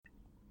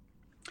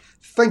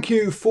Thank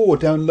you for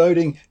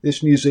downloading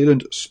this New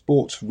Zealand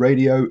Sports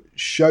Radio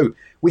show.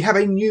 We have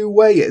a new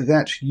way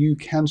that you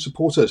can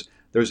support us.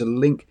 There is a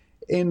link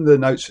in the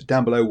notes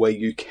down below where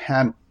you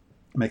can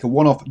make a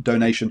one-off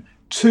donation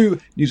to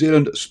New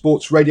Zealand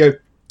Sports Radio.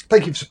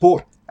 Thank you for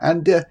support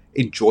and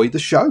enjoy the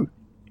show.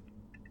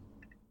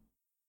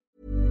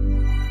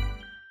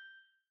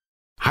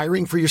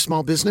 Hiring for your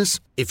small business?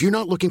 If you're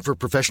not looking for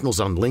professionals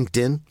on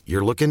LinkedIn,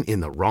 you're looking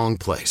in the wrong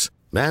place.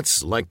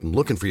 That's like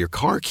looking for your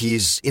car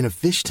keys in a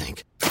fish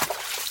tank.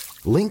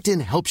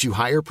 LinkedIn helps you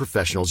hire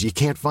professionals you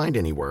can't find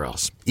anywhere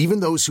else, even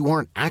those who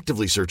aren't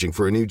actively searching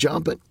for a new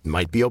job but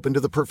might be open to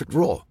the perfect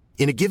role.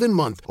 In a given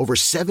month, over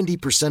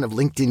 70% of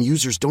LinkedIn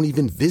users don't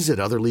even visit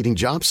other leading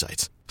job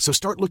sites. So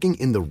start looking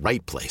in the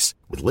right place.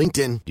 With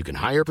LinkedIn, you can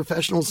hire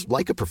professionals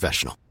like a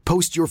professional.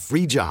 Post your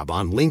free job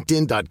on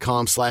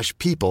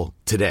linkedin.com/people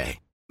today.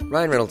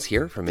 Ryan Reynolds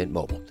here from Mint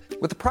Mobile.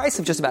 With the price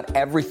of just about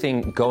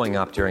everything going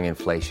up during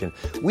inflation,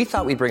 we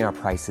thought we'd bring our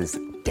prices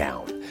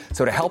down.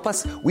 So to help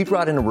us, we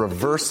brought in a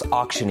reverse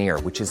auctioneer,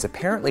 which is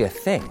apparently a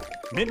thing.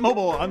 Mint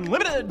Mobile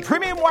Unlimited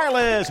Premium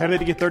Wireless. How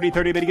to get 30,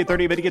 30, bit to get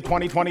 30, bit to get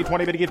 20, 20,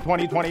 20, bit to get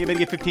 20, 20, bit to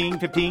get 15,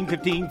 15,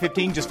 15,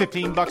 15, just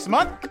 $15 a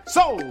month?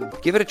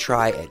 Sold! Give it a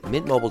try at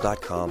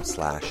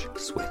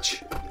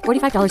mintmobile.com/switch.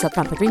 $45 up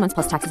front for 3 months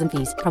plus taxes and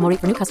fees. Promo rate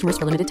for new customers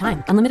for limited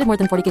time. Unlimited more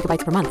than 40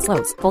 gigabytes per month.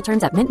 Slows full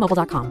terms at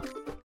mintmobile.com.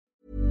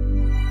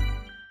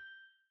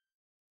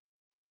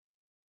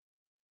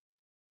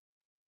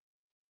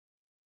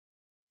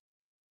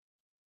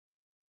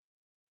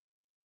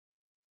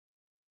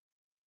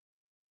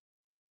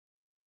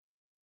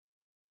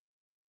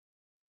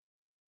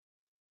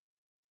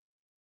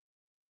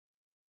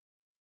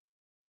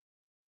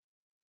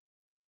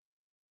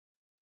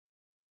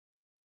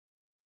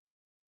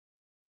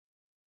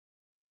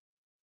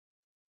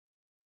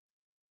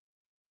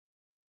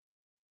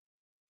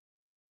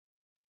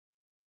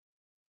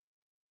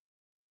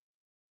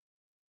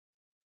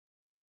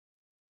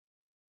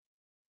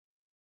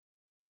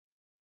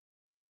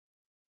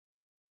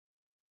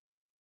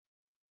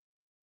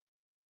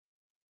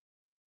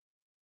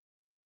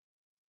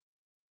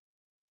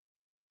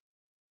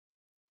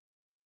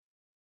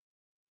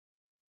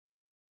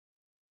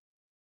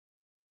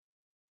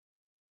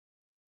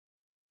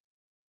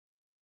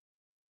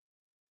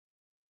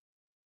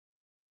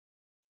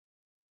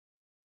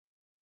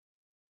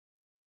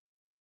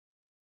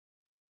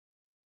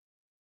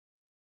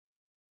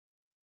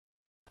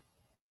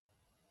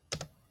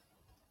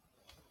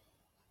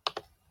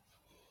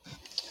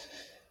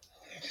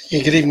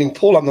 Yeah, good evening,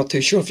 Paul. I'm not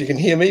too sure if you can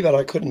hear me, but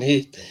I couldn't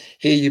hear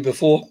you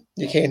before.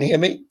 You can hear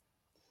me?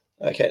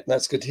 Okay,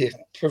 that's good to hear.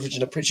 Privilege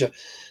and a pleasure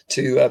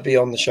to be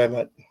on the show,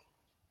 mate.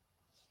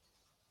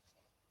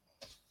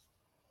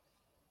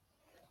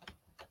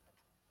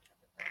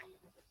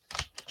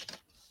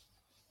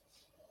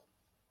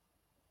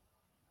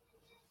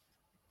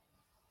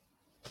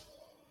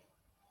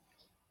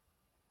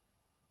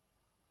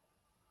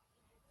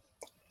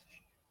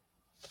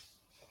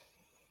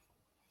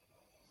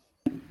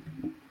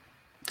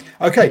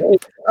 Okay,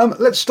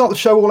 let's start the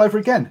show all over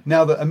again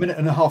now that a minute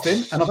and a half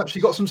in and I've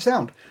actually got some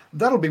sound.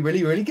 That'll be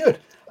really, really good.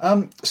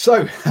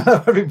 So,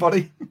 hello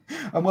everybody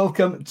and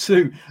welcome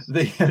to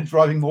the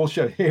Driving Maul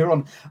Show here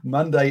on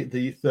Monday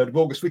the 3rd of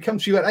August. We come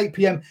to you at 8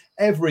 p.m.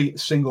 every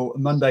single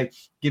Monday,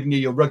 giving you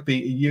your rugby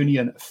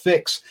union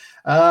fix.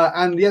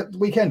 And the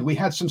weekend we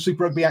had some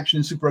Super Rugby action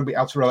in Super Rugby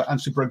Aotearoa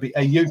and Super Rugby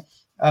AU.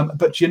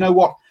 But you know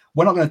what?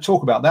 We're not going to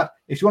talk about that.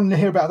 If you want to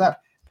hear about that,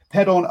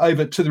 head on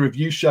over to the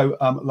review show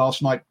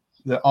last night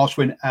that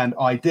Arswin and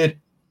I did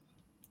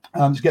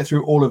to get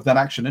through all of that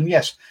action. And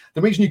yes,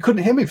 the reason you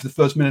couldn't hear me for the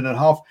first minute and a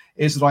half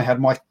is that I had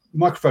my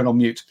microphone on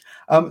mute.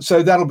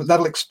 So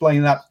that'll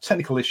explain that.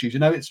 Technical issues,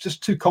 it's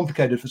just too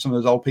complicated for some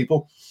of those old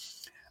people.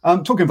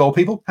 Talking of old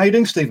people, how you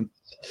doing, Stephen?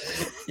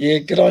 Yeah,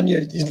 good on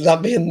you. You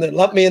love me in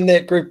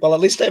that group. Well,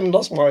 at least I haven't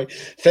lost my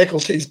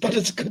faculties, but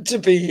it's good to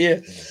be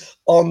here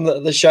on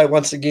the show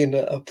once again,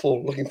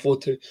 Paul. Looking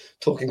forward to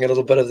talking a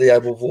little bit of the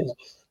Oval Ball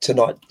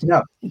tonight.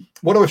 Now,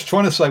 what I was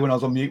trying to say when I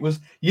was on mute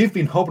was you've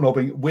been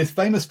hobnobbing with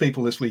famous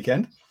people this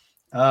weekend.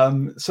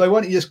 So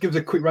why don't you just give us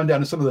a quick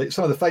rundown of some of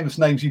the famous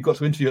names you've got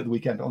to interview at the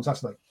weekend on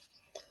Saturday?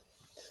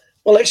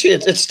 Well, actually,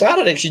 it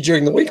started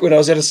during the week when I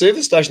was at a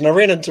service station. I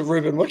ran into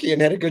Ruben Wiki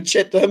and had a good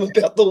chat to him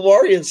about the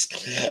Warriors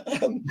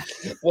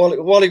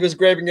while he was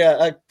grabbing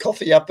a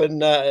coffee up in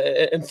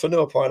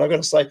Whenua. And I've got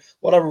to say,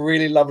 what a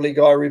really lovely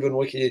guy Ruben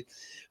Wiki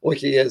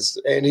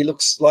is, and he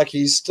looks like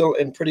he's still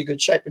in pretty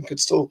good shape and could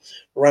still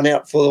run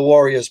out for the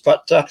Warriors.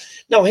 But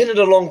no, headed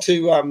along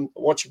to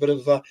watch a bit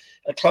of a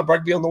club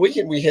rugby on the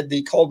weekend. We had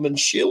the Coleman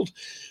Shield,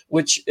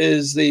 which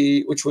was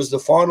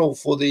the final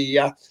for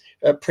the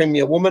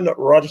Premier Woman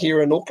right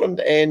here in Auckland,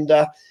 and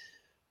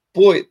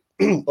boy,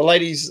 the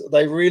ladies,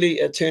 they really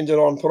turned it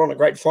on, put on a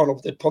great final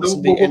with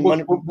Ponsonby and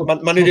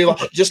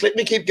Manurewa. Just let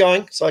me keep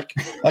going so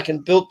I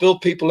can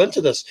build people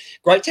into this.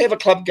 Great to have a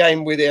club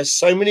game where there's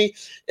so many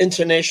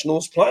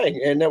internationals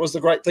playing, and that was the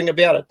great thing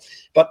about it.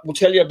 But we'll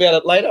tell you about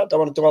it later. I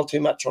don't want to dwell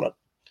too much on it.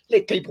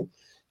 Let people,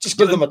 just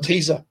give them a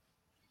teaser.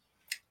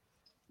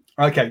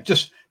 Okay,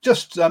 just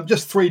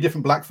three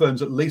different black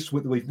ferns at least.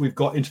 We've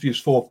got interviews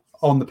for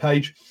on the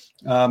page,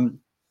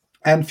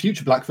 and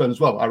future black fern as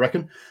well. I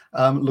reckon.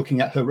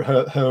 Looking at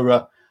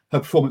her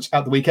performance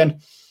at the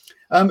weekend.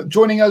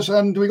 Joining us,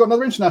 and we got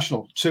another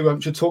international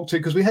to talk to,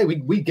 because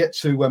we get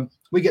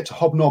to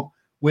hobnob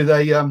with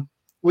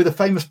a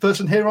famous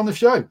person here on the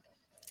show.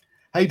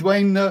 Hey,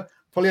 Dwayne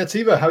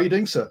Poliativa, how are you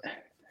doing, sir?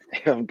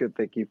 I'm good,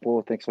 thank you,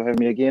 Paul. Thanks for having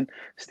me again,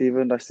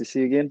 Stephen. Nice to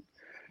see you again.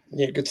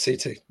 Yeah, good to see you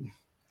too.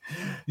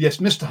 Yes,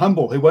 Mr.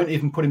 Humble, who won't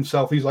even put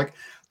himself. He's like,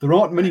 there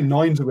aren't many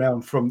nines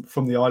around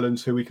from the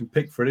islands who we can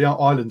pick for the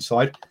island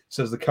side,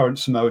 says the current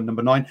Samoan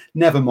number 9.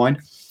 Never mind.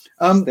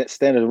 That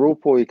standard rule,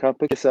 Paul. You can't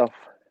pick yourself.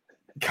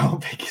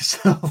 Can't pick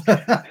yourself.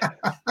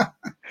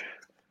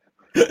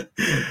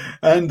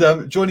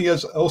 And joining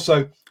us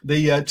also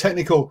the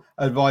technical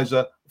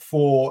advisor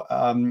for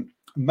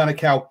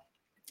Manukau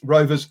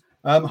Rovers.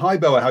 Hi,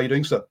 Boa. How are you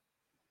doing, sir?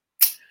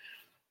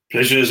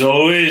 Pleasure as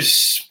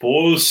always.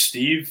 Paul,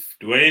 Steve,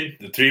 Dwayne,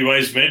 the three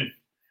wise men.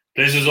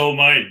 Pleasure's all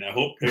mine. I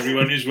hope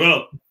everyone is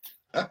well.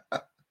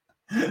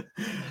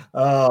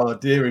 Oh,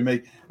 dearie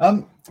me.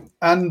 And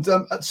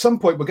at some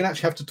point, we're going to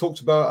actually have to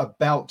talk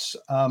about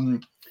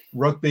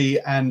rugby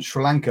and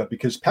Sri Lanka,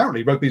 because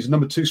apparently rugby is the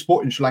number 2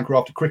 sport in Sri Lanka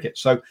after cricket.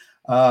 So,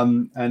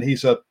 and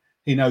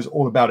he knows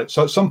all about it.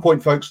 So at some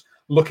point, folks,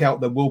 look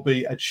out. There will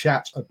be a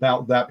chat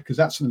about that, because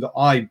that's something that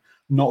I'm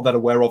not that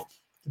aware of.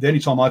 The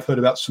only time I've heard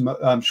about Sri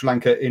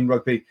Lanka in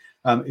rugby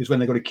is when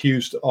they got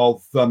accused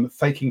of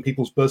faking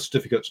people's birth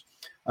certificates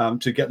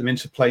to get them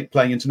into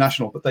playing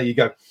international. But there you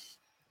go.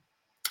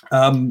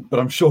 But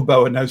I'm sure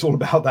Boa knows all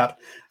about that.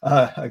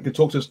 Could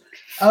talk to us.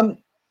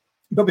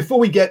 But before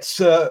we get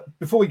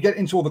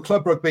into all the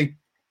club rugby,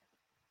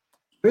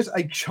 there's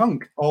a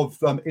chunk of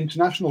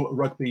international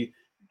rugby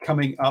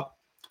coming up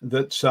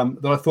that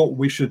I thought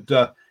we should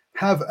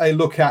have a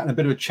look at and a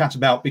bit of a chat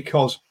about,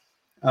 because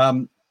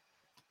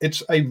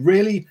it's a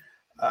really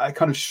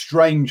kind of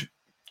strange,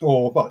 it's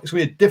going to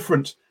be a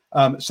different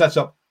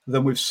setup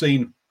than we've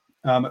seen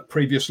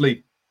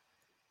previously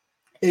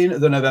in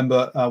the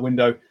November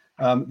window.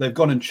 They've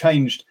gone and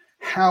changed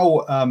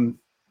how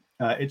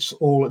it's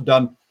all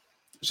done.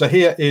 So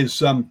here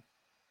is a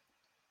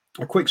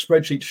quick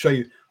spreadsheet to show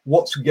you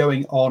what's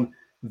going on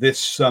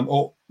this,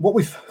 or what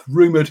we've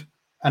rumoured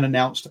and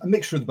announced, a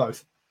mixture of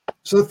both.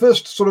 So the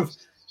first sort of,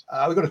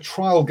 we've got a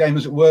trial game,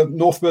 as it were,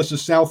 North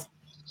versus South,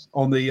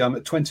 on the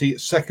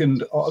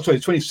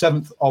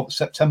 27th of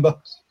September,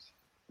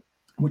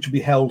 which will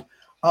be held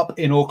up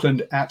in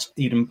Auckland at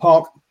Eden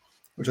Park,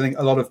 which I think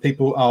a lot of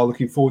people are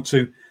looking forward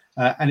to.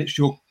 And it's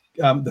your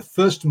the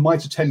first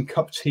Mitre 10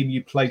 Cup team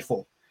you played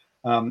for.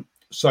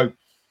 So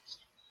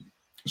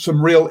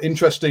some real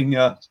interesting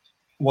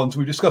ones.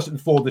 We've discussed it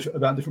before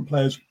about different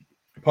players,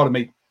 pardon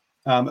me,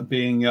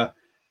 being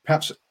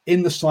perhaps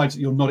in the sides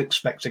that you're not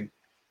expecting,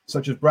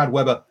 such as Brad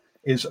Weber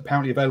is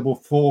apparently available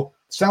for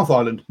South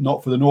Island,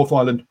 not for the North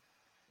Island,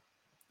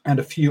 and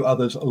a few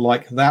others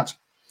like that.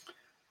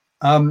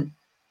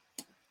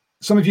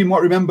 Some of you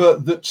might remember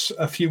that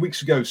a few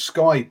weeks ago,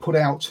 Sky put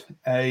out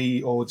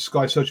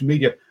Sky Social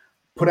Media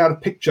put out a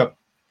picture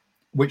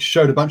which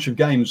showed a bunch of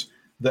games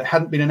that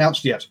hadn't been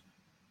announced yet.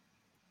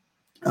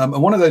 And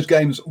one of those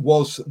games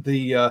was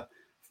the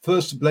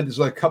first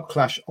Bledisloe Cup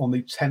clash on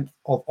the 10th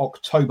of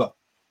October.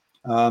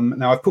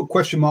 Now, I've put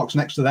question marks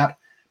next to that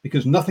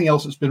because nothing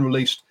else that's been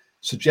released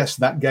suggests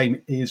that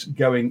game is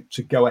going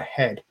to go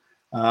ahead.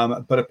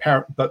 But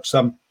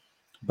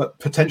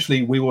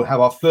potentially we will have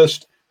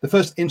the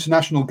first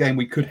international game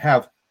we could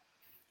have.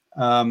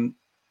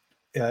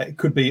 It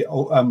could be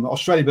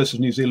Australia versus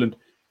New Zealand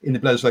in the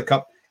Bledisloe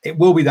Cup. It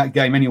will be that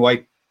game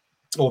anyway,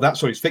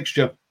 its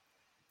fixture,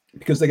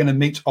 because they're going to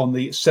meet on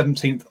the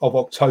 17th of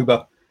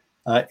October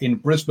in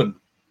Brisbane.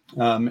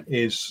 So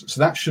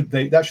that should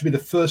be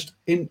the first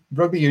in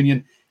rugby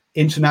union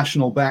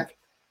international back,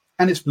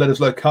 and it's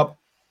Bledisloe Cup.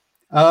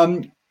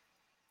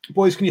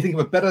 Boys, can you think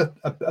of a better,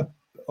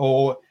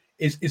 or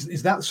is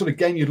that the sort of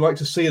game you'd like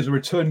to see as a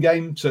return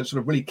game to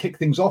sort of really kick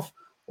things off,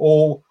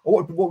 or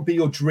what would be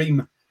your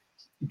dream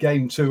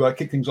game to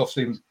kick things off,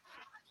 Stephen?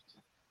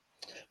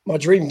 My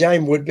dream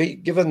game would be,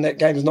 given that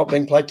game is not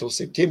being played till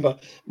September,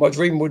 my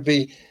dream would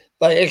be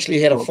they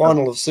actually had a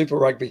final of Super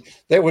Rugby.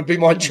 That would be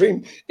my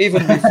dream,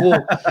 even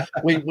before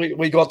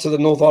we got to the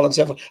North Island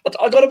South.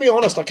 I got to be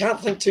honest, I can't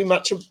think too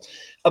much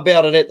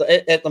about it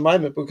at the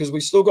moment, because we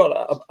still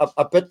got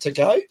a bit to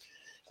go,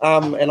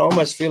 and I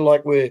almost feel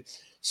like we're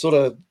sort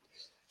of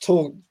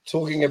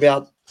talking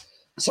about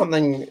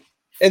something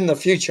in the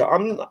future.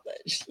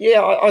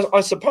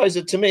 I suppose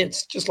to me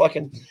it's just like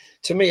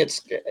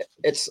it's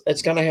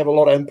going to have a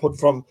lot of input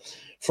from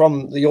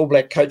the All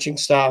Black coaching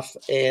staff,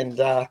 and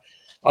I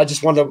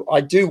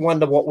do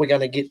wonder what we're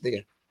going to get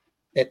there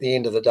at the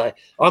end of the day.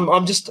 I'm a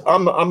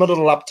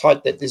little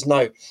uptight that there's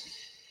no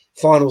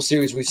final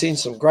series. We've seen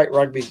some great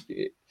rugby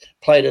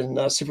played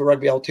in Super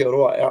Rugby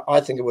Aotearoa.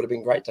 I think it would have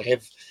been great to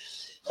have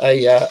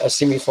a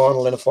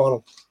semi-final and a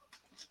final.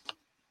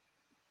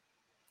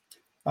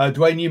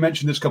 Dwayne, you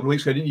mentioned this a couple of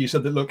weeks ago, didn't you? You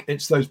said that, look,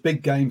 it's those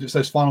big games, it's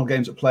those final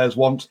games that players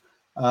want.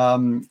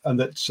 and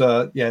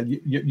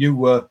that you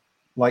were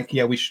like,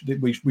 we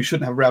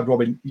shouldn't have a round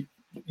robin.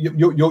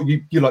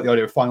 You like the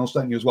idea of finals,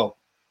 don't you, as well?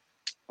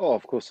 Oh,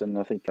 of course, and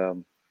I think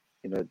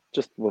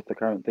just with the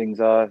current things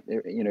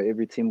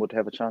every team would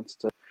have a chance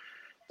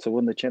to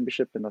win the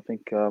championship, and I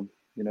think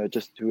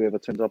just whoever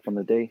turns up on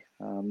the day,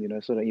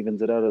 sort of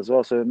evens it out as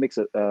well. So it makes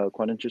it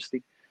quite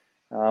interesting.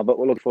 But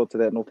we're looking forward to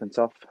that North and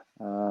South.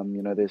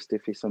 There's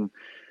definitely some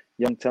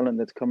young talent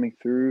that's coming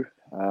through,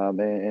 and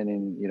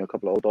then a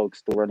couple of old dogs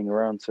still running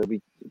around. So it'll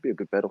be a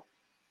good battle.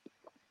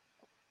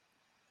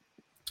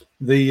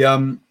 The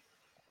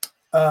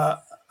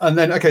and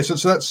then so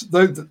that's we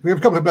have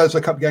a couple of Bears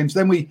Cup games.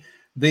 Then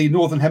the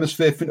Northern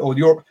Hemisphere or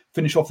Europe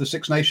finish off the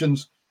Six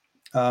Nations.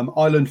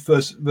 Ireland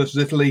versus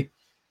Italy,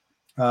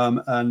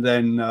 and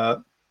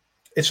then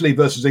Italy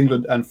versus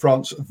England and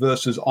France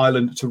versus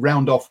Ireland to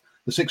round off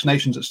the Six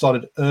Nations that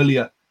started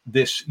earlier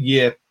this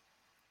year.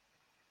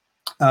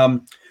 As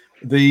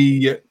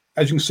you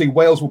can see,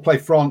 Wales will play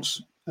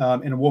France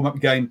in a warm-up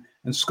game,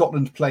 and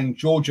Scotland playing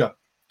Georgia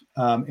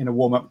in a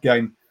warm-up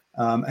game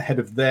ahead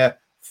of their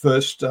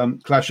first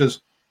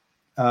clashes.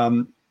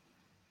 And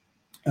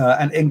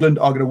England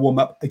are going to warm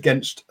up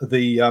against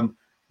the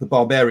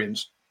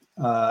Barbarians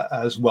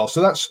as well.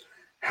 So that's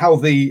how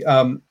the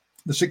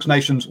Six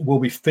Nations will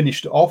be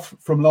finished off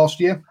from last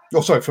year.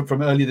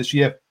 From earlier this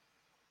year.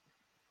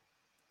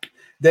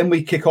 Then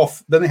we kick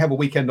off. Then they have a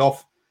weekend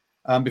off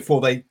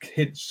before they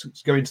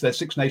go into their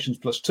Six Nations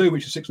 +2,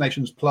 which is Six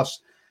Nations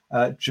plus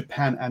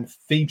Japan and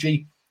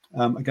Fiji.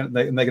 Again,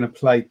 they're going to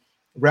play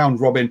round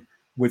robin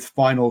with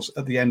finals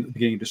at the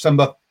beginning of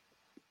December.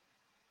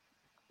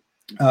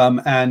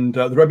 And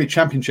the Rugby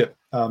Championship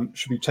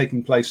should be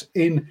taking place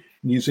in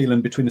New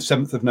Zealand between the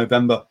 7th of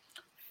November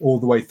all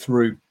the way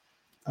through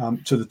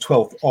to the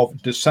 12th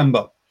of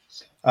December.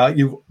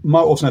 You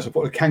might also notice I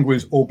put a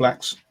Kangaroos All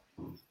Blacks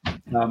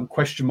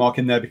question mark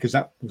in there because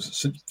that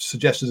was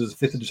suggested as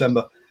the 5th of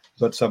December,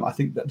 but I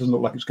think that doesn't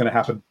look like it's going to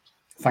happen.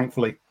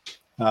 Thankfully,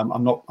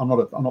 I'm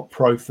not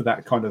pro for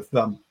that kind of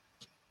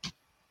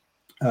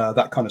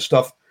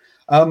stuff.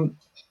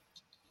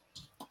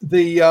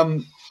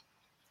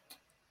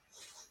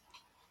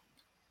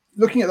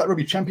 Looking at that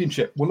Rugby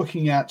Championship, we're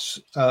looking at so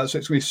it's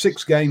going to be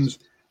 6 games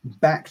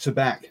back to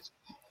back,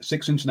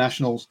 6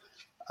 internationals.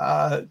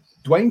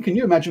 Dwayne, can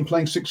you imagine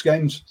playing 6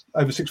 games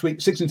over 6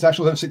 weeks, 6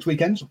 internationals over 6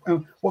 weekends?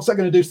 What's that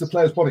going to do to the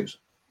players' bodies?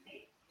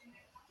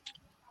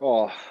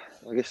 Oh,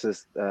 I guess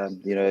there's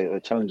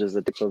it challenges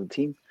the depth of the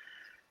team.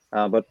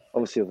 But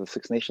obviously, with the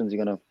Six Nations,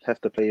 you're going to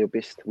have to play your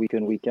best week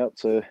in, week out.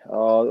 So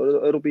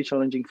it'll be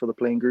challenging for the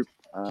playing group.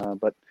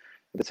 But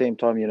at the same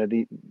time,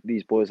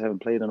 these boys haven't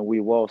played in a wee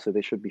while, so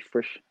they should be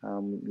fresh.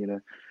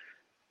 So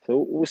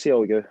we'll see how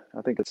we go.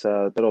 I think it's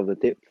a bit of the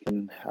depth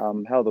and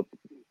how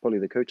probably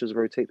the coaches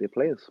rotate their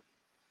players.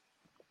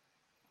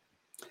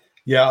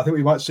 Yeah, I think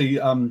we might see.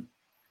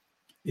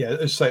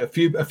 Let's say a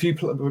few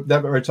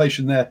that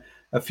rotation there.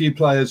 A few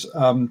players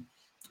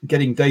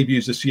getting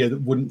debuts this year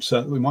that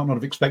we might not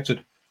have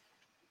expected.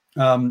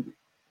 And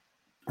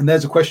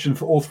there's a question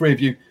for all three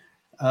of you.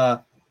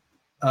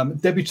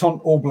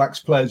 Debutant All Blacks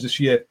players this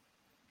year.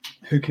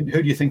 Who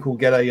do you think will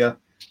get be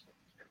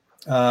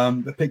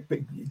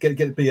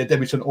a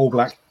debutant All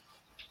Black?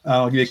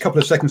 I'll give you a couple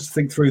of seconds to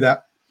think through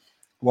that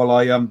while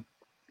I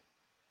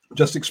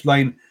just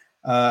explain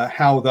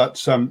how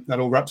that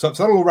all wraps up.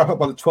 So that'll all wrap up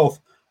by the 12th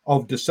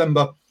of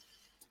December.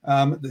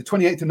 The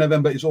 28th of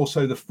November is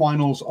also the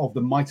finals of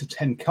the Mitre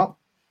 10 Cup.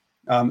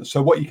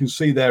 So what you can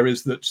see there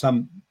is that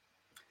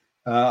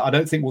I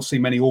don't think we'll see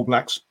many All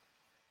Blacks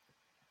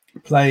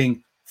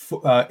playing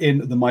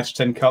in the Mitre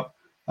 10 Cup,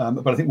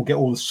 but I think we'll get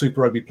all the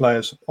Super Rugby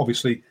players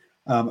obviously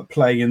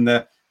playing in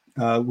there.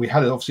 We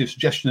had obviously a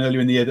suggestion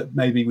earlier in the year that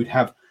maybe we'd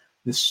have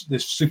this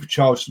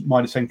supercharged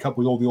Mitre 10 Cup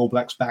with all the All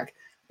Blacks back,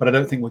 but I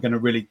don't think we're going to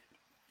really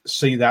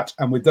see that.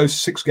 And with those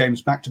 6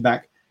 games back to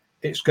back,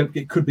 it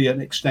could be an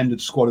extended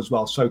squad as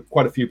well. So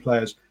quite a few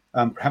players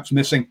perhaps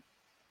missing.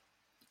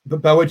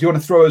 But Boa, do you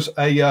want to throw us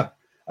a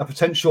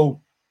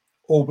potential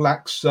All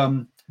Blacks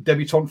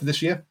debutant for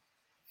this year?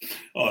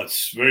 Oh,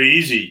 it's very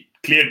easy.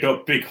 Clear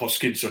top pick,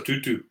 Hoskins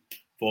Sotutu,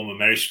 former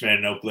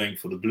Marishman, now playing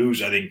for the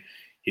Blues. I think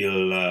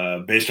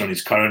he'll, based on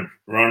his current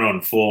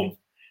run-on form,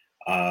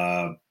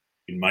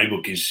 in my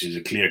book, is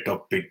a clear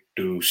top pick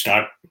to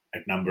start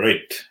at number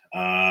 8.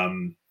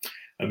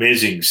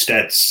 Amazing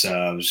stats.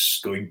 I was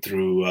going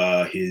through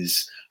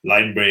his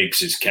line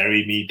breaks, his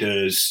carry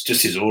meters,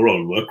 just his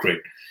overall work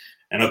rate.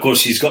 And of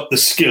course, he's got the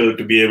skill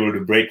to be able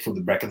to break from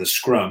the back of the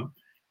scrum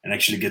and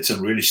actually get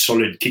some really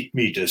solid kick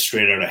meters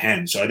straight out of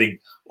hand. So I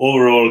think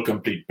overall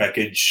complete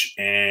package.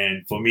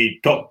 And for me,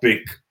 top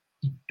pick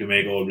to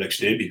make All Blacks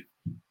debut.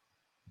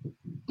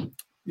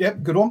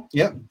 Yep, good one.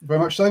 Yep, very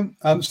much so.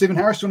 Stephen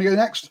Harris, do you want to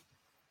go next?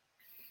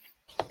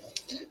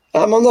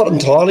 I'm not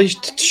entirely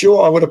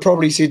sure. I would have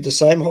probably said the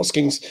same,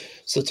 Hoskins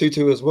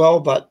Sotutu as well,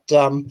 but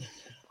I'm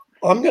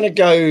going to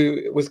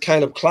go with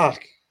Caleb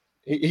Clark.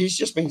 He's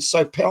just been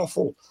so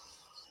powerful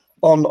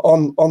on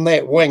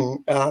that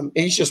wing.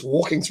 He's just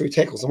walking through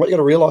tackles, and what you got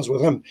to realise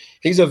with him,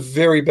 he's a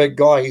very big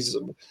guy.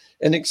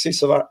 in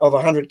excess of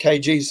 100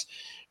 kgs,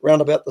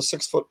 around about the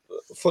 6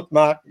 foot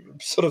mark,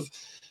 sort of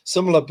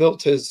similar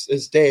built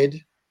as dad.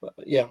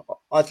 Yeah,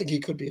 I think he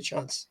could be a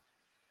chance.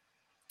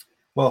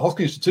 Well,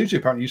 Hoskins Tutu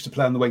apparently used to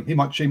play on the wing. He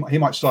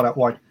might start out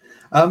wide.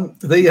 And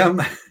the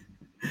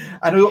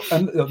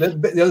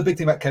other big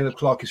thing about Caleb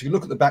Clarke is if you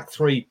look at the back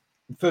three,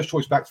 first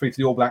choice back three for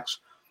the All Blacks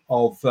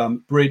of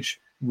Bridge,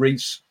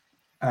 Rees,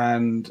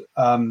 and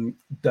Damian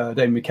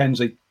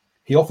McKenzie,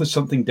 he offers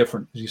something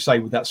different, as you say,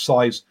 with that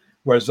size.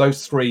 Whereas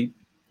those three,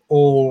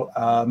 all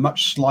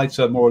much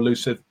slighter, more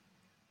elusive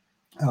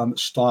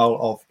style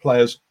of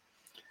players.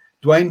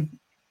 Dwayne,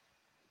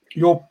 have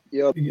you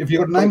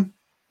got a name?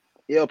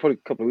 Yeah, probably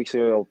a couple of weeks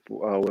ago,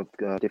 I would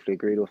have definitely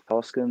agreed with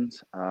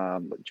Hoskins.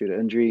 But due to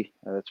injury,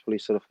 that's probably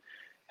sort of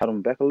held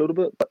him back a little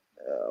bit. But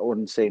I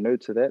wouldn't say no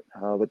to that.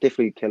 But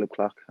definitely Caleb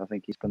Clarke. I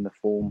think he's been the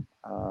form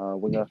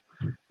winger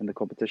in the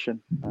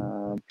competition.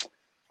 I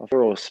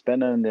throw a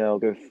spinner in there. I'll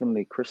go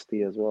Finlay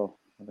Christie as well.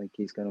 I think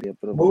he's going to be a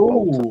bit of a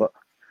bolter, but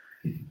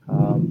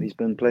he's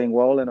been playing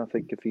well, and I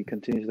think if he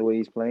continues the way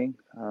he's playing,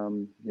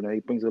 he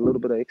brings a little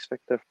bit of X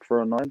factor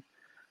for a 9.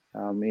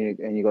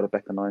 And you got to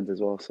back the 9s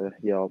as well. So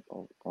yeah,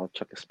 I'll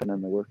chuck a spin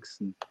in the works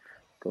and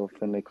go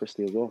Finlay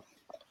Christie as well.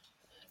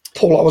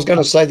 Paul, I was going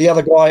to say the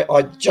other guy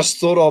I just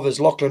thought of is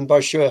Lachlan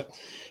Boucher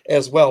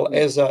as well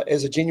as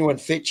a genuine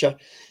feature.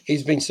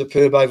 He's been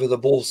superb over the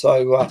ball.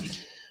 So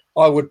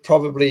would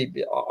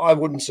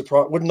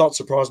not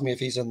surprise me if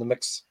he's in the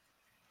mix.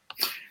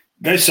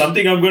 Guys,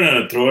 something I'm going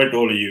to throw at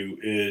all of you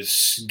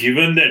is,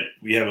 given that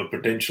we have a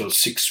potential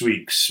 6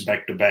 weeks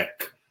back to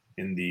back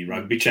in the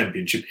Rugby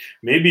Championship,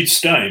 maybe it's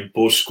time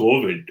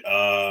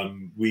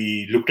post-COVID.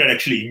 We looked at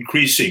actually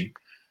increasing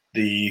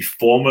the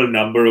formal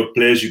number of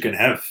players you can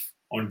have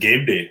on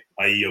game day,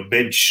 i.e. your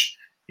bench,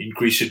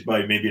 increase it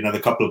by maybe another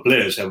couple of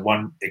players, have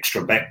one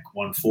extra back,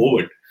 one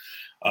forward.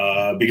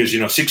 Because,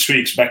 6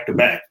 weeks back to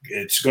back,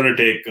 it's going to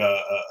take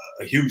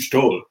a huge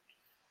toll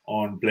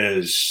on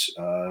players,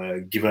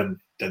 given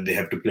that they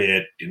have to play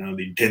at,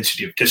 the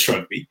intensity of Test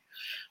rugby.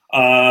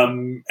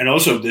 And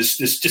also there's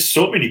just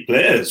so many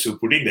players who are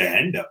putting their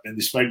hand up, and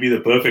this might be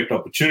the perfect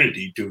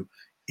opportunity to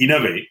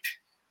innovate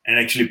and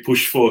actually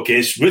push for a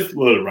case with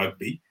World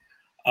Rugby,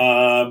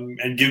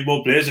 and give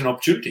more players an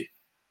opportunity.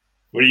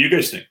 What do you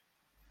guys think?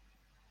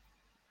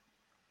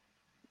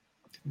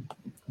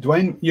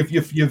 Dwayne,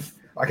 you've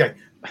okay.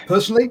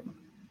 Personally,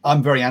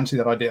 I'm very anti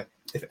that idea.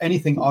 If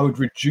anything, I would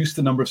reduce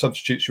the number of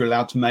substitutes you're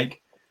allowed to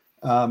make,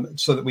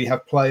 so that we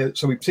have players.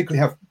 So we particularly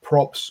have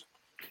props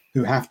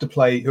who have to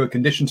play, who are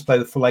conditioned to play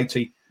the full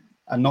 80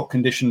 and not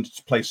conditioned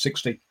to play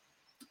 60,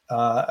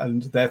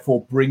 and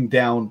therefore bring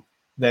down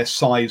their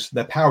size,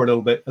 their power a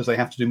little bit as they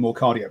have to do more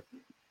cardio.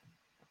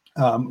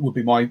 Would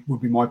be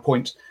my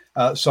point.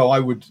 So I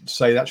would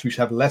say that we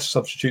should have less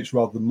substitutes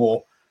rather than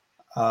more,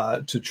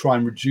 to try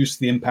and reduce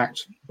the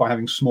impact by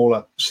having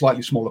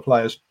slightly smaller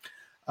players.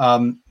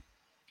 So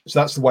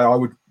that's the way I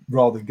would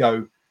rather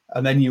go.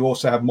 And then you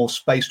also have more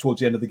space towards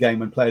the end of the game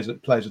when players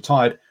are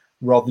tired,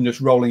 rather than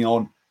just rolling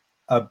on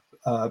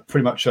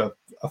pretty much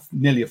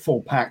nearly a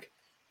full pack,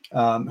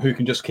 who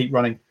can just keep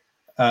running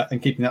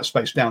and keeping that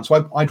space down.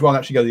 So I'd rather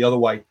actually go the other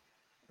way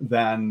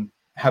than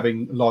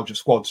having larger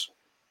squads.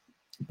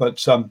 But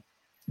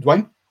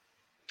Dwayne?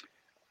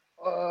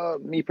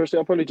 Me personally,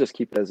 I'll probably just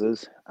keep it as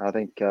is. I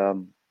think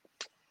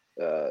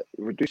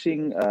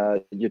reducing,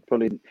 you'd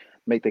probably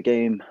make the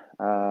game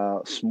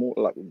small.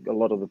 Like a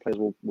lot of the players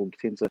will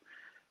tend to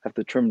have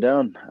to trim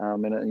down.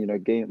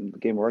 And game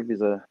of rugby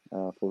is for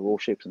all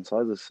shapes and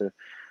sizes. So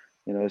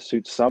it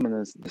suits some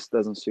and this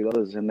doesn't suit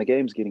others. And the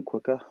game's getting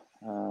quicker.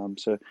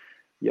 So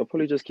yeah, I'll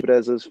probably just keep it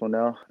as is for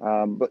now.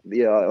 But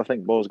yeah, I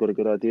think Ball's got a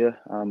good idea.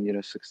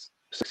 6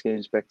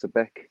 games back to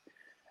back.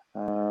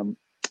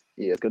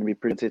 Yeah, it's going to be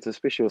pretty intense,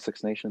 especially with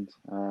Six Nations.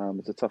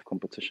 It's a tough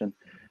competition.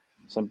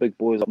 Some big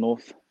boys up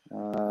north.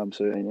 And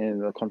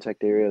the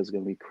contact area is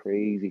going to be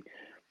crazy.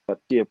 But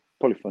yeah,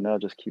 probably for now,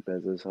 just keep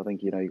as is. I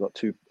think, you got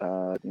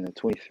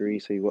 23,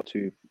 so you've got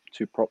two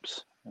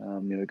props.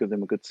 Give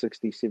them a good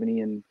 60,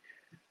 70 and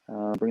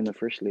bring in the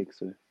fresh legs.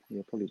 So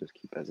yeah, probably just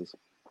keep as is.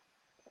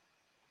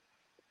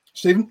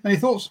 Stephen, any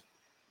thoughts?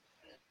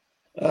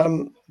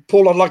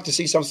 Paul, I'd like to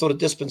see some sort of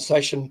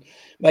dispensation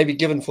maybe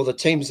given for the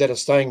teams that are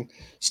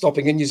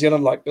stopping in New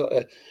Zealand,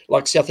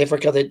 like South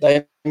Africa. They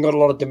haven't got a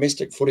lot of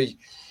domestic footy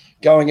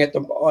going at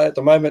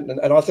the moment,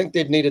 and I think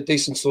they'd need a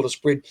decent sort of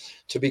spread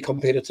to be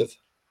competitive.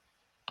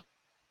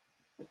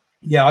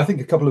 Yeah, I think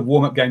a couple of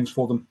warm-up games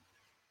for them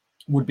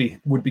would be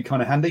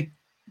kind of handy.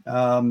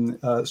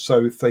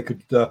 So if they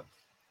could, but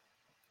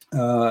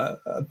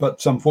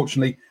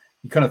unfortunately,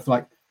 you kind of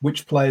like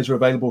which players are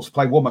available to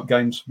play warm-up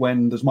games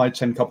when there's my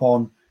 10 Cup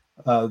on.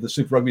 The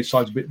Super Rugby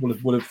sides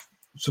would have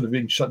sort of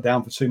been shut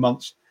down for 2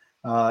 months.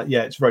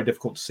 Yeah, it's very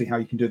difficult to see how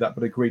you can do that,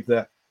 but agreed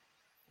there.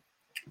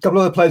 A couple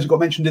of other players that got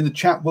mentioned in the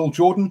chat. Will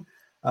Jordan,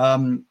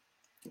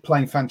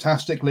 playing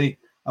fantastically.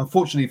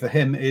 Unfortunately for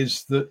him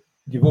is that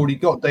you've already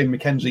got Damian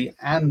McKenzie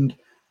and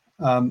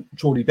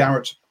Geordie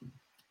Barrett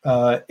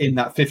in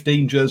that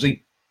 15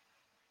 jersey.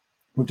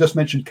 We've just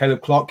mentioned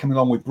Caleb Clarke coming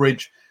along with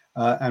Bridge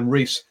and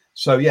Reese.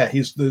 So yeah,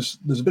 there's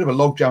a bit of a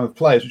logjam of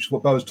players, which is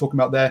what Bo was talking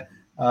about there.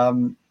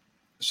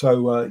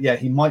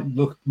 He might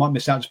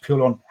miss out just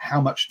purely on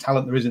how much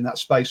talent there is in that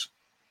space.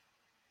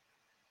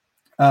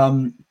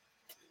 Another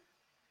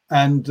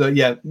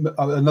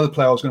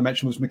player I was going to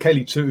mention was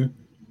Michele Tutu.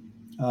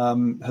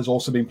 Has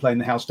also been playing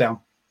the house down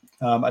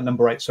at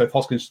number 8. So if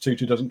Hoskins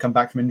Tutu doesn't come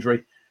back from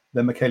injury,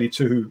 then Michele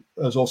Tutu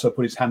has also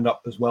put his hand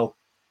up as well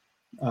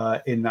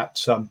in that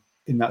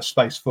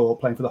space for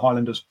playing for the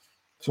Highlanders.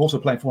 He's also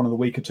playing for one of the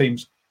weaker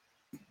teams,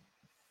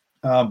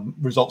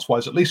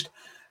 results-wise at least.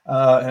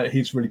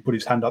 He's really put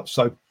his hand up.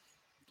 So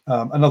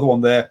another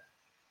one there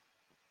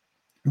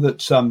that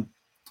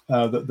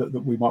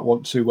that we might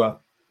want to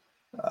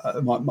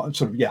might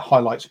sort of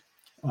highlight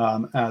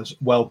as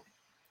well.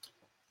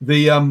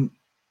 I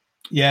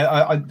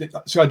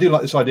do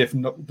like this idea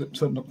from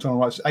Nocturnal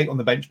Rights. 8 on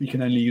the bench, but you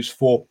can only use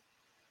 4.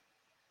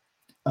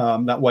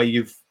 That way,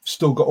 you've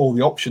still got all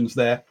the options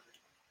there.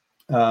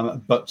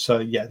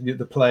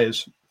 The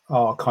players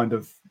are kind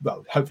of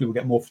hopefully we'll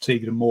get more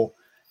fatigued and more.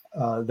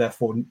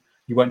 Therefore,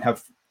 you won't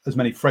have as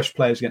many fresh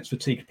players against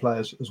fatigued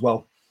players as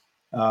well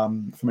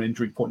from an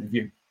injury point of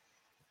view.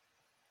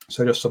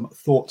 So, just some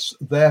thoughts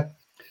there.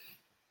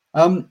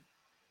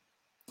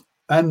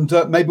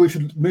 Maybe we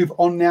should move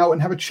on now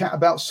and have a chat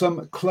about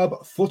some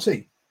club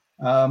footy.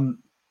 Starting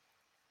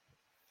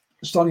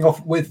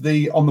off with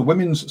on the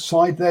women's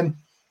side then.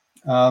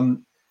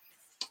 I'll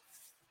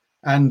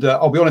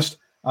be honest,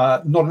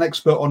 not an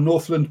expert on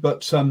Northland,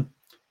 but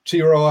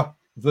Tiroa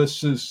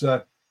versus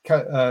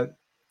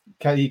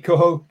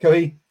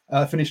Kaikohi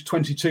finished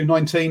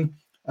 22-19.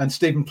 And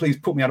Stephen, please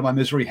put me out of my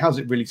misery. How's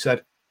it really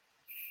said?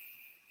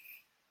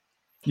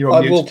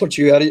 I will put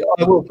you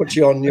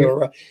on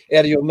your out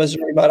of your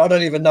misery, mate. I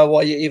don't even know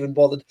why you even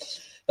bothered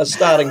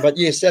starting. But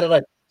yeah,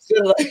 Saturday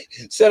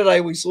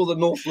we saw the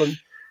Northland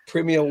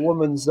Premier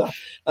Women's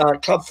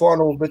Club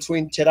final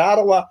between Te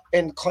Raroa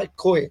and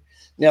Kaikohe.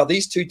 Now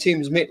these two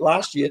teams met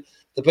last year.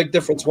 The big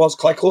difference was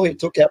Kaikohe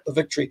took out the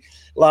victory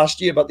last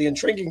year. But the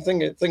intriguing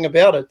thing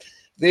about it,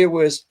 there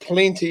was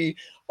plenty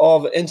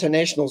of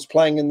internationals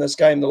playing in this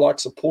game, the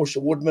likes of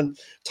Portia Woodman,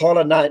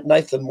 Tyler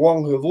Nathan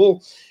Wong, who have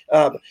all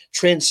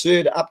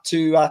transferred up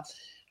to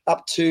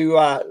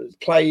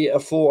play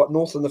for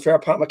Northland, the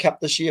Farah Palmer Cup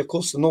this year. Of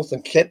course, the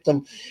Northland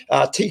captain,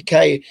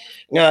 TK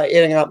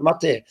Eringa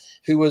Mate,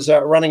 who was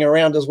running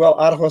around as well.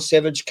 Aroha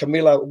Savage,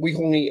 Camilla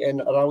Wihongi,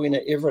 and Rowena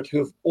Everett, who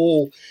have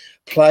all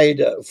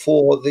played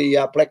for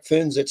the Black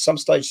Ferns at some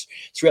stage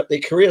throughout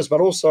their careers,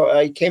 but also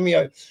a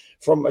cameo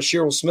from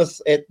Cheryl Smith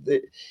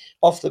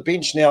off the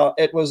bench. Now,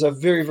 it was a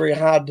very, very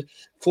hard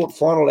fought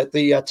final at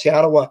the Te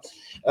Raroa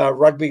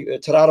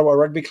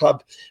Rugby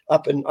Club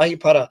up in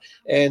Ahipara,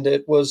 and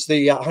it was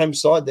the home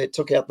side that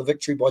took out the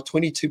victory by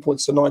 22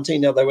 points to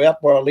 19. Now, they were up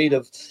by a lead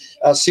of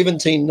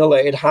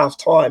 17-0 at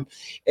half-time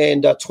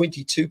and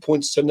 22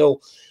 points to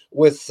 0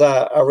 with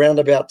around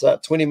about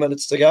 20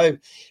 minutes to go.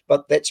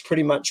 But that's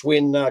pretty much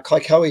when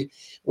Kaikohe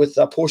with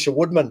Portia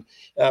Woodman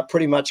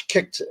pretty much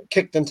kicked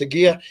into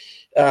gear,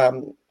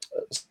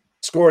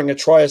 scoring a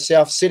try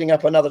herself, setting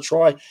up another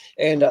try,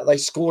 and they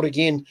scored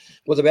again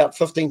with about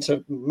 15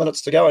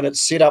 minutes to go, and it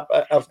set up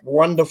a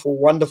wonderful,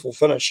 wonderful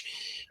finish.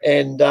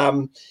 And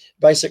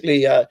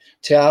basically,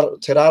 Te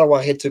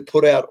Raroa had to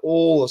put out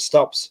all the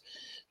stops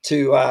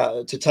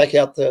to take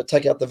out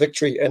the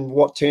victory in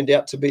what turned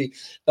out to be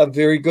a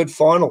very good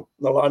final.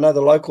 I know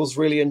the locals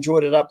really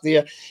enjoyed it up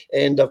there,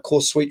 and of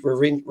course, sweet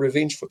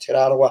revenge for Te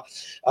Raroa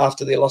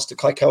after their loss to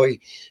Kaikohe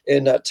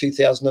in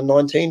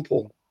 2019,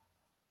 Paul.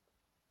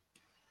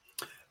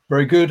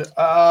 Very good.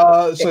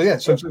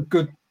 So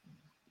good.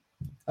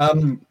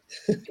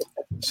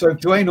 So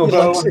Dwayne or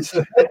Bo,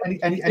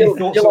 any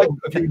thoughts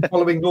of you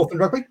following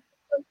Northland rugby?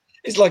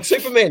 He's like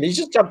Superman. He's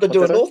just jumped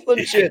into a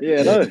Northland shirt.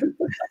 Yeah, no.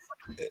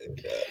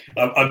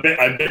 I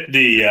bet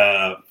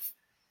the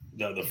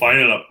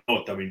final up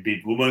north, be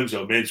it women's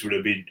or men's, would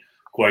have been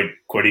quite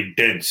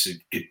intense.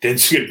 It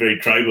tends to get very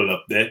tribal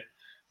up there,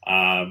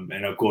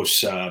 and of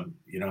course,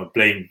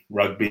 playing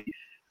rugby,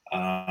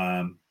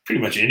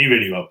 pretty much any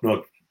venue up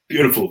north.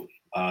 Beautiful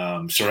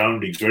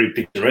surroundings, very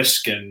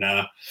picturesque, and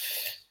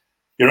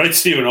you're right,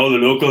 Stephen. All the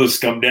locals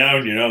come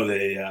down.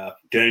 They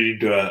get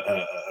into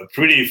a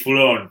pretty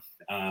full-on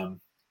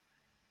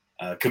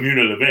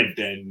communal event,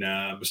 and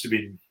must have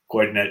been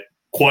quite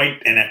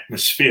an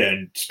atmosphere,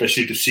 and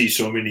especially to see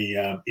so many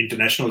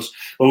internationals.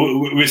 Well,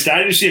 we're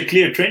starting to see a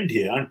clear trend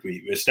here, aren't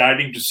we? We're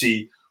starting to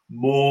see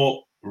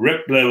more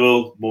rep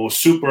level, more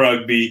Super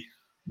Rugby,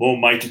 more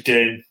Mitre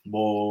 10,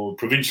 more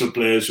provincial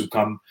players who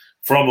come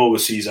from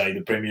overseas,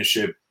 either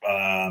Premiership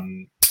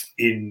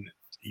in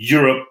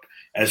Europe,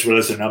 as well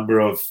as a number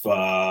of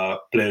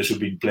players who've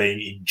been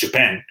playing in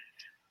Japan.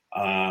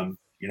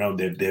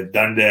 They've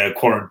done their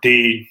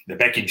quarantine, they're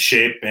back in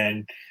shape,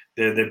 and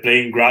they're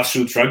playing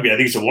grassroots rugby. I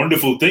think it's a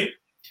wonderful thing.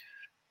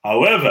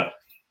 However,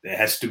 there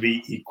has to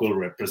be equal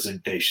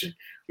representation.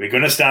 We're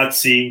going to start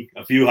seeing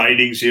a few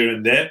hidings here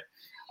and there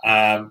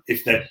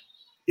if that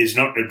is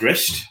not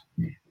addressed.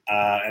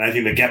 And I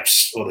think the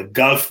gaps or the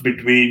gulf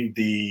between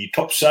the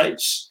top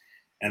sides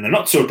and the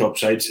not so top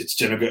sides, it's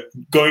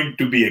going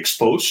to be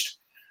exposed.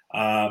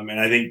 And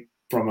I think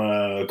from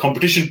a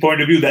competition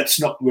point of view, that's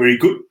not very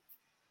good.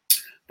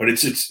 But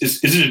isn't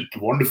it a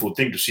wonderful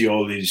thing to see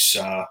all these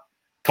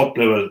top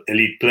level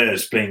elite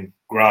players playing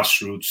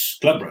grassroots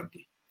club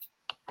rugby?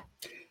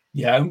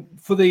 Yeah,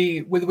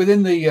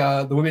 within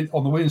the women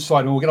on the women's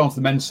side, and we'll get on to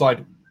the men's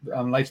side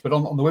later. But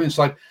on the women's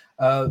side,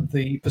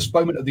 the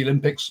postponement of the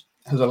Olympics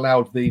has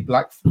allowed the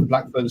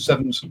Blackburn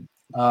Sevens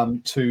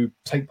to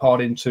take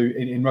part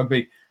in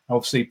rugby.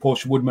 Obviously,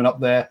 Portia Woodman up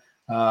there,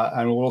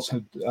 and we'll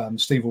also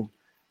Steve will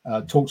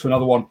talk to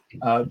another one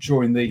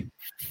during the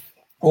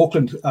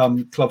Auckland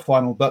club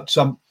final. But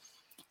I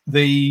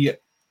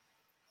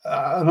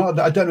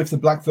don't know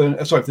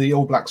if the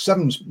All Black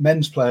Sevens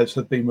men's players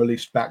have been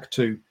released back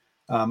to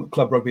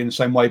club rugby in the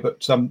same way.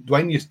 But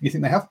Dwayne, you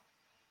think they have?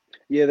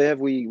 Yeah, they have.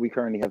 We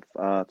currently have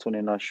Tony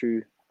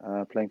Nashu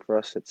playing for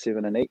us at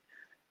 7 and 8.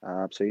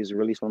 So he's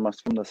released from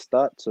us from the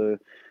start. So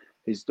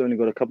he's only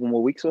got a couple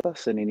more weeks with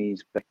us, and then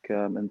he's back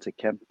into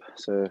camp.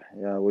 So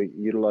yeah, we're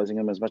utilising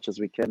him as much as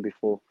we can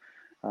before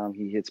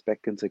he heads back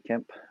into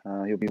camp.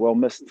 He'll be well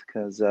missed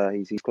because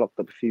he's clocked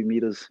up a few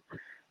meters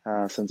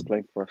since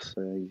playing for us.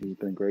 So he's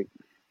been great.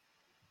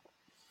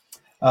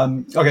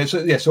 Okay,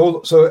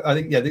 so I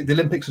think the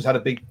Olympics has had a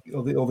big,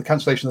 or the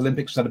cancellation of the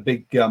Olympics has had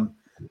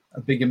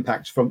a big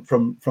impact from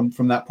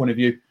that point of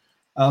view.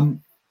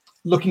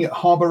 Looking at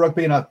Harbour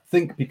Rugby, and I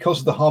think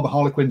because the Harbour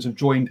Harlequins have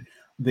joined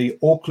the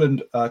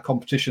Auckland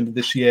competition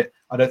this year,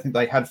 I don't think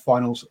they had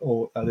finals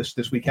or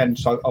this weekend.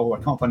 So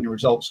I can't find any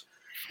results.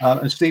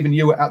 And Stephen,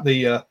 you were at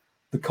the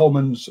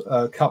Coleman's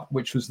Cup,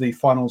 which was the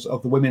finals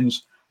of the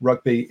women's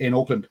rugby in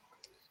Auckland.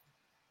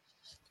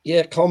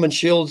 Yeah, Coleman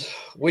Shield,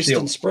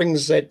 Western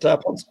Springs at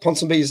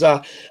Ponsonby's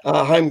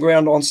home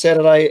ground on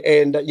Saturday.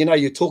 And,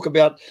 you talk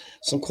about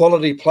some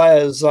quality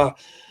players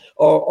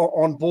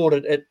on board.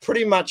 It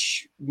pretty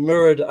much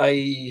mirrored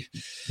a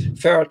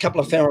couple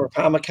of Farah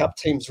Palmer Cup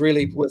teams,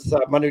 really, with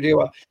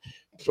Manurewa,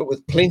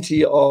 with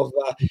plenty of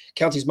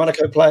Counties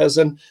Manukau players,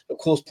 and, of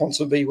course,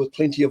 Ponsonby with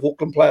plenty of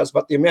Auckland players.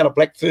 But the amount of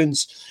Black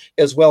Ferns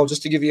as well,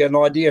 just to give you an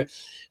idea,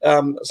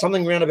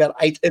 something around about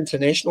 8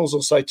 internationals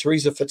or so.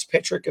 Teresa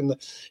Fitzpatrick in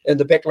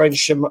the back lane,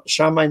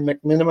 Charmaine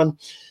McMiniman,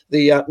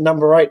 the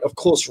number 8, of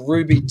course,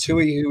 Ruby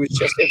Tui, who is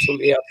just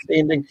absolutely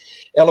outstanding,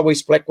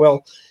 Eloise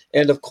Blackwell,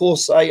 and of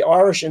course a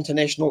Irish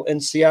international in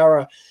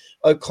Ciara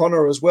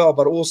O'Connor as well.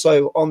 But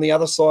also on the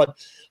other side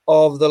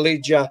of the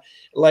ledger,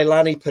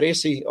 Leilani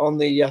Peresi on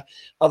the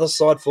other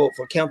side for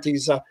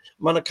Counties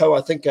Manukau.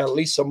 I think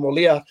Lisa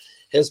Molia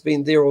has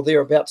been there or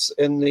thereabouts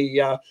in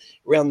the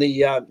around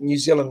the New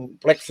Zealand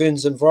Black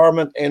Ferns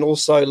environment, and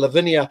also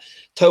Lavinia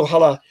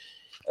Tauhala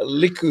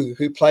Liku,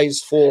 who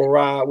plays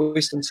for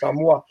Western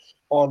Samoa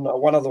on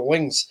one of the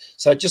wings.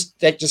 So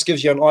that just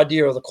gives you an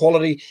idea of the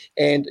quality.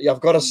 And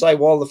I've got to say,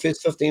 while the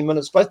first 15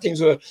 minutes, both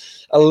teams were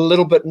a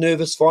little bit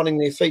nervous finding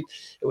their feet.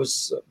 It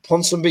was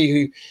Ponsonby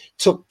who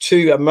took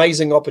 2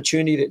 amazing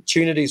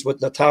opportunities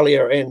with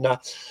Natalia and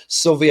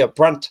Sylvia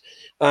Brunt,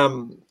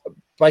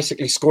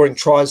 basically scoring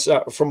tries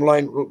from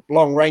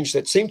long range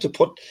that seemed to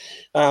put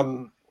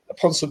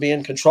Ponsonby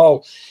in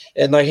control,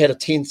 and they had a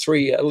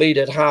 10-3 lead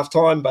at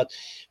halftime. But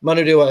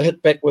Manurewa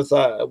hit back with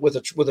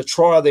a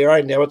try of their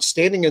own. Now, it's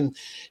standing in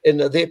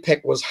their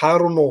pack was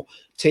Harono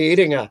Te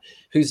Erenga,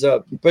 who's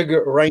a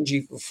bigger,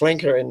 rangy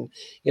flanker,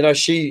 and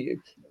she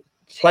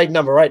played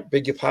number 8,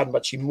 beg your pardon,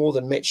 but she more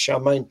than matched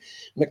Charmaine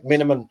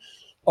McMiniman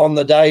on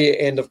the day.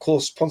 And of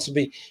course,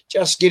 Ponsonby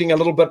just getting a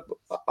little bit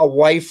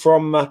away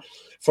from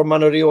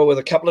Manurewa with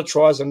a couple of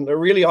tries, and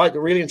really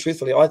and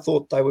truthfully, I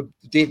thought they were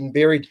dead and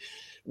buried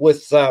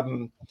with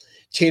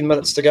 10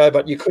 minutes to go,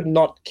 but you could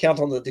not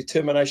count on the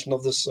determination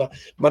of this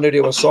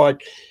Manurewa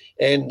side.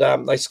 And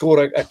they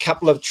scored a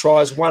couple of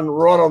tries, one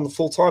right on the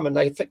full time, and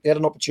they had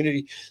an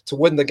opportunity to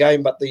win the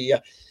game, but the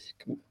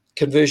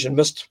conversion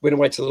missed, went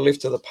away to the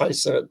left of the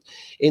post, so it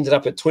ended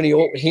up at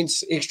 20,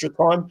 hence extra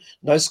time.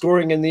 No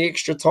scoring in the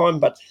extra time,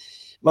 but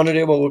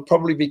Manurewa would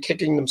probably be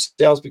kicking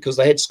themselves because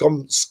they had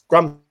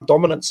scrum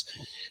dominance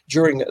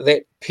during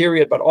that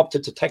period, but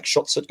opted to take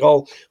shots at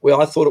goal, where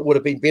I thought it would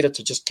have been better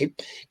to just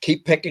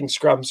keep picking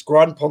scrums,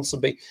 grind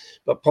Ponsonby.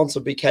 But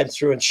Ponsonby came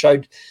through and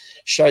showed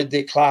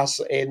their class.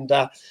 And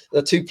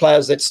the 2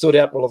 players that stood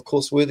out, well, of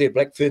course, were their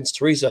Black Ferns,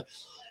 Teresa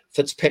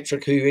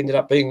Fitzpatrick, who ended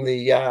up being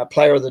the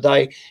player of the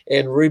day,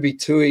 and Ruby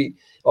Tui,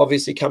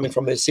 obviously coming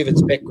from her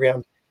Sevens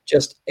background,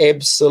 just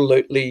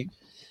absolutely.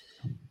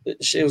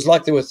 It was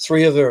like there were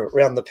 3 of her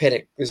around the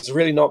paddock. There's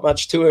really not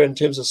much to her in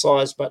terms of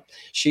size, but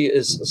she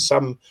is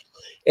some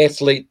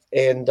athlete.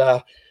 And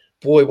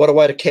boy, what a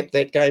way to cap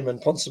that game. And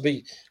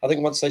Ponsonby, I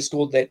think once they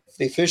scored their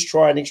first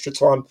try in extra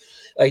time,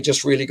 they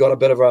just really got a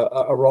bit of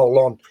a roll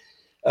on.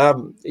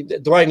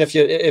 Dwayne,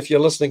 if you're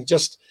listening,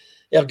 just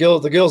the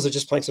girls are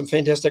just playing some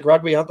fantastic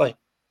rugby, aren't they?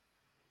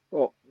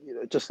 Well,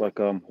 just like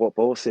what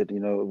Bo said,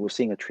 we're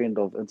seeing a trend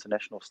of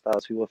international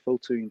stars who are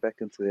filtering back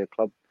into their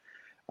club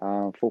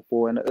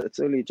football, and it's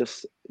only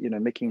just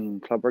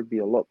making club rugby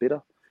a lot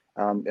better.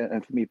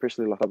 And for me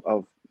personally, like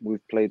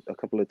we've played a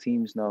couple of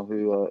teams now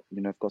who are,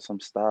 have got some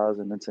stars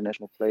and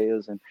international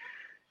players, and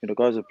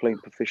guys are playing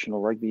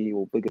professional rugby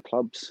or bigger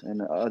clubs,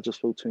 and I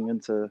just filtering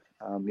into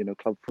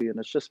club footy, and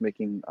it's just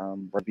making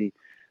rugby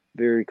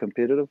very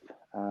competitive.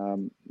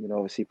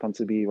 Obviously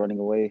Ponsonby running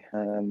away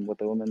with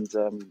the women's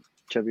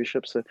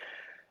championship, so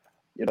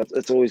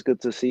it's always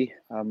good to see.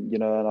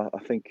 And I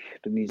think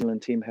the New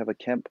Zealand team have a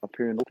camp up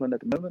here in Auckland at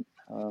the moment.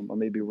 I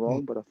may be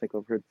wrong, but I think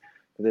I've heard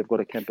that they've got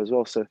a camp as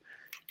well. So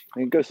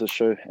it goes to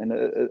show, and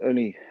it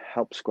only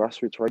helps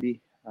grassroots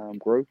rugby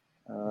grow,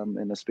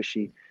 and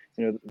especially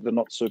the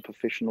not so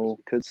professional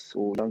kids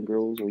or young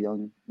girls or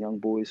young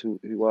boys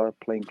who are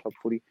playing club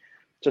footy,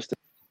 just to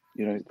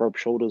rub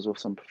shoulders with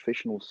some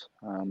professionals.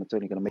 It's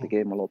only going to make the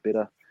game a lot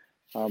better,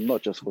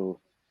 not just for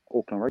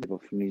Auckland rugby,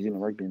 but for New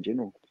Zealand rugby in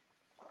general.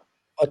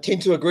 I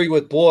tend to agree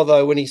with Boer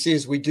though when he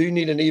says we do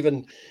need an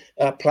even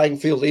playing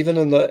field, even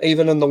in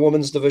the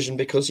women's division,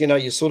 because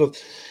you sort of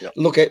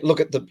look at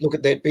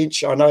that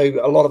bench. I know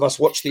a lot of us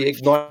watched the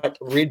Ignite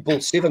Red Bull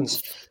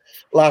Sevens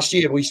last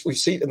year. We've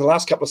seen in the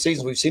last couple of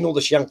seasons, we've seen all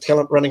this young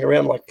talent running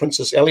around like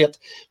Princess Elliott.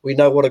 We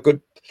know what a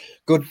good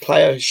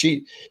player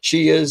she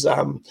is.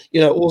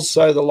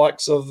 Also the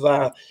likes of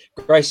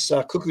Grace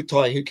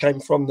Kukutai, who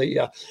came from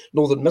the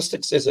Northern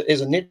Mystics as a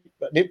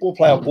netball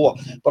player.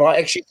 But I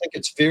actually think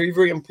it's very,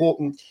 very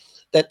important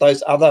that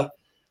those other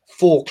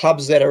 4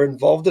 clubs that are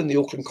involved in the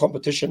Auckland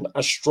competition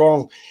are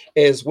strong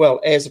as well,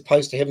 as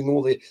opposed to having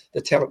all the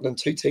talent in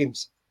 2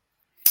 teams.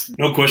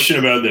 No question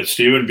about that,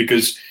 Stephen,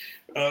 because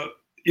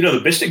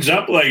the best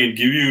example I can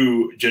give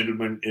you,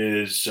 gentlemen,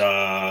 is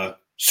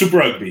Super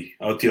Rugby,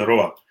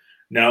 Aotearoa.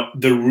 Now,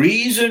 the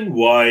reason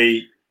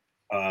why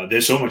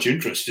there's so much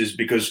interest is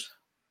because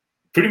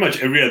pretty much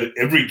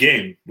every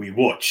game we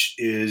watch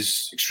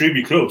is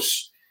extremely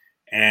close,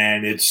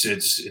 and it's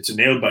a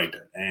nail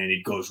biter, and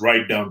it goes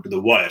right down to the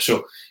wire.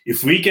 So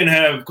if we can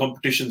have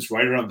competitions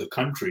right around the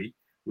country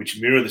which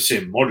mirror the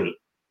same model,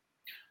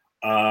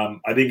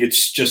 I think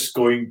it's just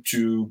going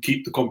to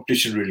keep the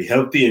competition really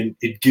healthy, and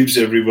it gives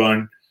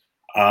everyone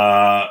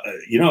a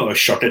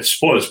shot at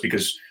spoils,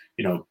 because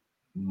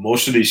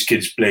most of these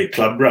kids play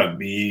club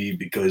rugby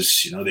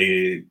because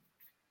they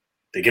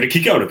get a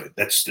kick out of it.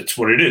 That's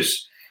what it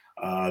is.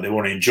 They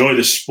want to enjoy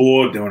the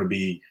sport. They want to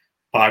be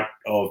part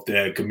of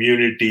their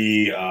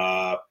community,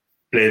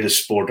 play the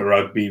sport of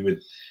rugby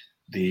with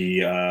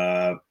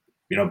the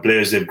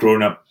players they've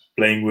grown up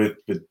playing with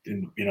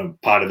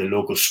part of the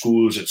local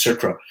schools,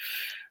 etc.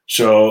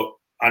 So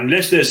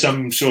unless there's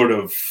some sort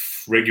of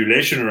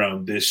regulation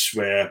around this,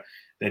 where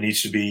there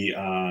needs to be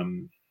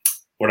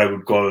what I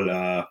would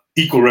call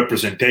equal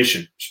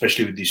representation,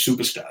 especially with these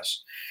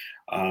superstars,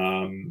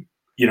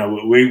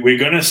 we're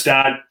going to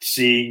start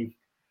seeing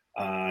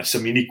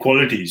some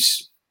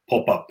inequalities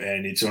pop up,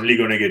 and it's only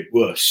going to get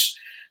worse.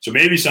 So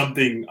maybe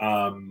something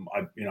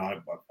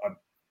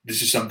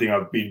this is something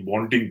I've been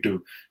wanting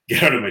to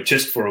get out of my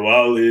chest for a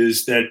while,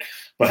 is that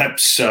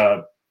perhaps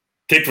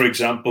take, for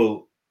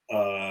example,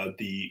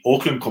 the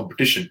Auckland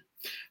competition.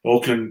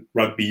 Auckland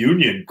Rugby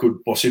Union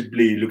could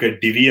possibly look at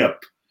divvy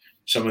up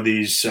some of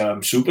these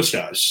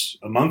superstars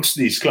amongst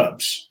these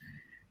clubs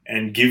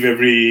and give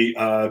every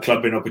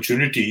club an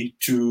opportunity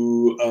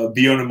to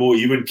be on a more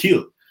even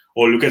keel,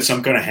 or look at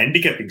some kind of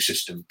handicapping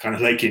system, kind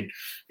of like in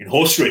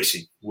horse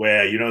racing,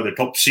 where the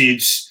top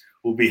seeds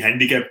will be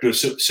handicapped to a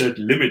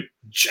certain limit,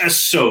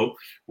 just so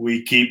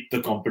we keep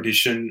the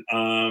competition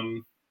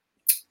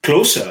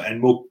closer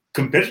and more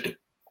competitive.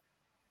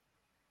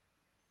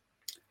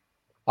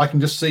 I can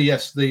just see,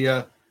 yes,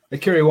 the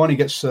Akira Iwani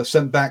gets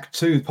sent back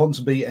to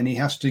Ponsonby, and he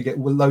has to get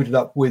loaded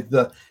up with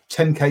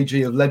 10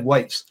 kg of lead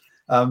weights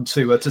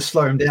to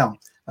slow him down,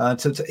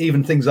 to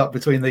even things up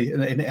between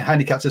the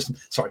handicap system.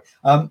 Sorry,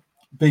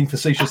 being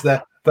facetious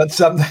there, but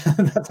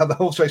that's how the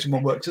horse racing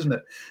one works, isn't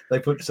it? They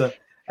put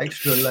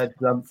extra lead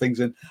things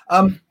in.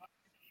 I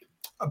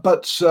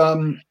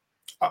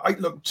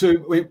look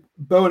to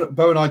Bo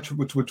and I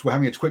were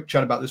having a quick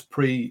chat about this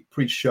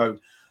pre-show.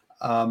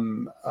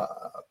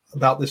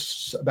 About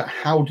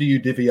how do you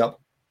divvy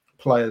up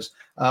players,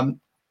 and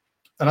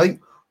I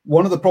think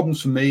one of the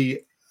problems for me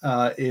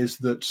is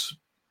that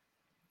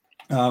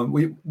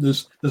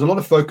there's a lot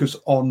of focus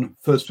on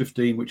first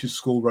 15, which is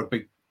school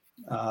rugby,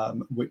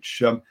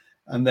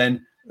 and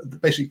then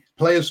basically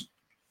players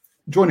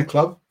join a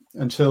club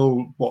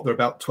until they're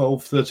about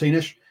 12,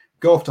 13ish,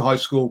 go off to high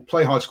school,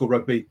 play high school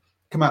rugby,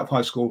 come out of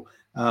high school.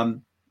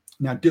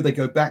 Now, do they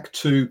go back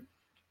to,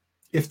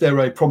 if they're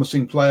a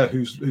promising player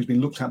who's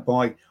been looked at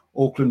by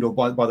Auckland or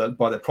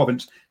by their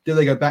province, do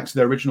they go back to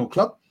their original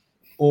club,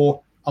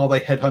 or are they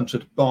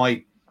headhunted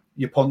by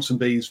your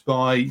Ponsonbys,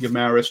 by your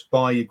Marist,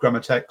 by your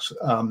Grammatex,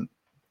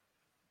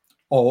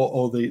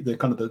 or the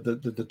kind of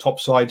the top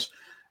sides,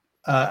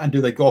 and do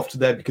they go off to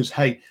there because,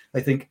 hey,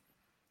 they think,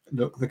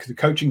 look, the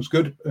coaching's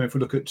good. If we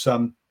look at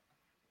something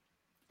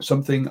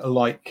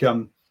like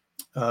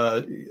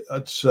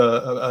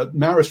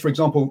Marist, for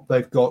example,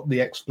 they've got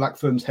the ex-Black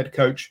Ferns head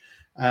coach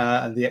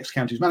and the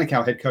ex-Counties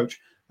Manukau head coach.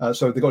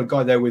 So they've got a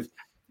guy there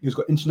who's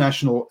got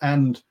international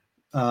and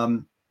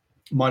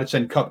Mitre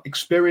 10 Cup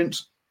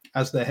experience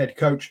as their head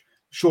coach,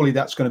 surely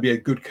that's going to be a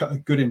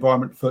good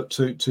environment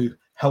to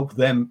help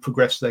them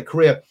progress their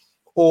career.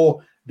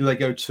 Or do they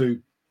go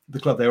to the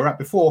club they were at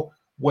before,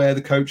 where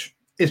the coach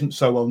isn't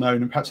so well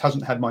known and perhaps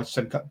hasn't had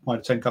Mitre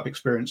 10 Cup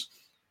experience?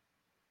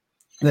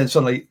 And then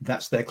suddenly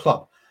that's their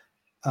club.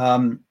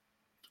 And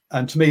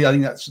to me, I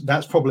think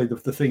that's probably the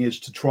thing, is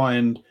to try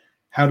and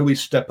how do we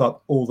step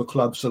up all the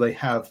clubs so they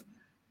have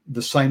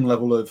the same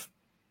level of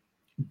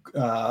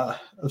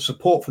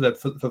support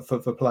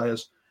for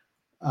players,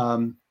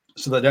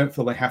 so they don't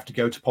feel they have to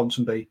go to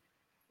Ponsonby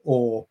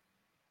or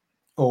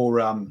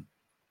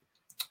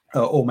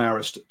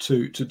Marist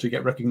to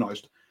get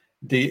recognised.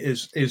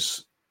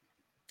 Dwayne,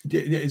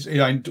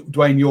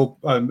 you're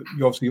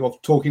obviously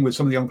talking with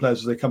some of the young players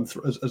as they come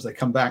through, as they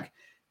come back.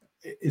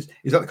 Is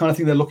that the kind of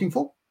thing they're looking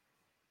for?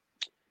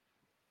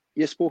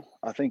 Yes, Paul.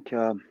 I think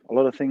a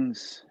lot of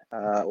things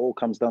all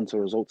comes down to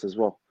results as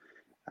well.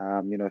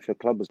 If a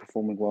club is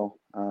performing well,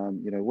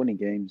 winning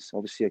games,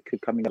 obviously a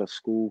kid coming out of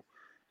school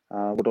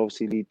would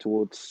obviously lead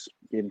towards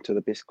getting to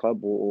the best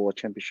club or a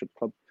championship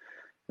club.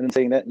 And in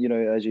saying that,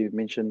 as you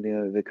mentioned,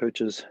 the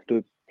coaches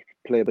do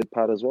play a big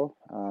part as well.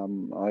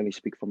 I only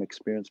speak from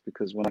experience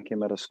because when I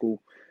came out of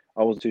school,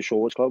 I wasn't too sure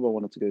which club I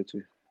wanted to go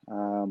to.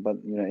 But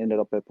ended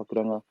up at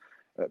Pakuranga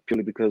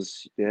purely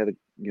because they had a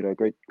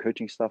great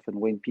coaching staff in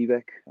Wayne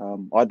Pivac.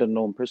 I didn't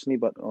know him personally,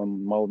 but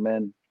my old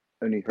man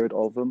only heard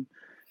of him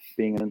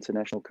being an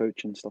international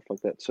coach and stuff like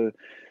that. So,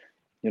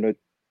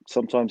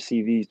 sometimes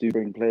CVs do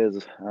bring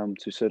players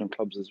to certain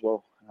clubs as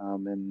well.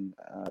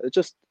 It's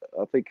just,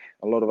 I think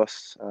a lot of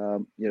us,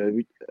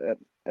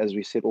 as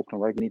we said,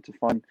 Auckland Rugby need to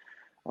find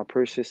a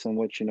process in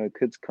which,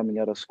 kids coming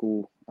out of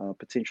school,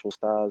 potential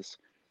stars,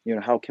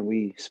 how can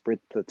we spread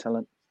the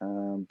talent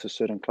to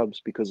certain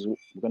clubs, because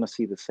we're going to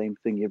see the same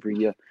thing every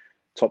year.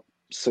 Top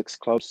 6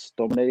 clubs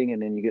dominating,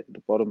 and then you get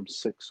the bottom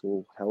 6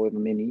 or however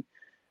many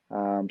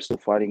still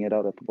fighting it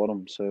out at the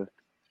bottom. So,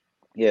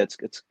 yeah, it's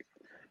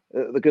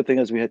the good thing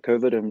is we had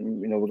COVID,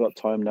 and we've got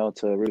time now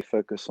to really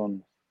focus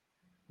on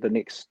the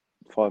next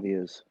 5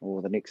 years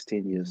or the next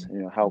 10 years.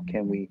 How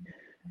can we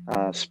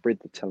spread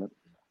the talent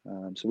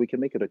so we can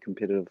make it a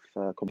competitive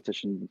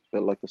competition, a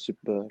bit like the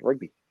Super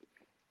Rugby.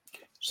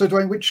 So,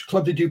 Dwayne, which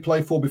club did you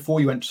play for before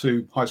you went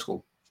to high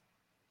school?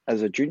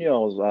 As a junior, I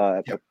was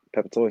at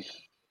Papatoetoe.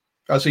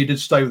 Oh, so you did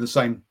stay with the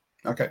same.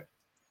 Okay.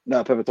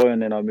 No, Papatoetoe,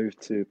 and then I moved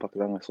to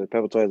Pakuranga. So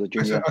Papatoetoe as a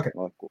junior, okay.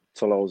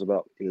 Till I was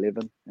about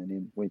 11, and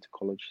then went to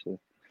college. So,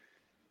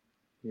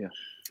 yeah.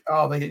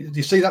 Oh,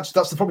 you see, that's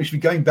the problem. You should be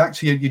going back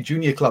to your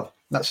junior club.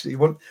 That's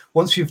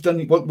once you've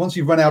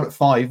run out at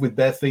 5 with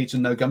bare feet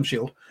and no gum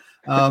shield.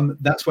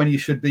 That's when you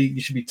should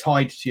be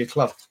tied to your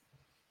club.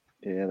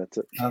 Yeah, that's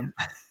it.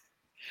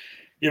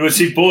 But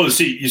see, Paul,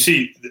 you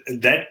see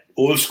that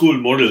old school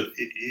model.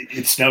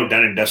 It's now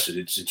done and dusted.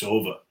 It's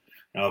over.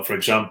 Now, for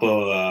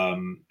example,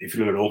 if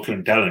you look at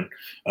Auckland talent,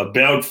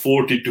 about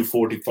 40 to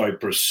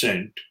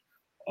 45%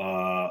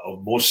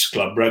 of most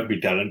club rugby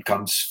talent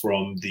comes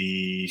from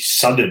the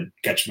southern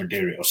catchment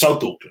area or South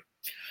Auckland.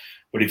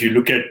 But if you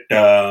look at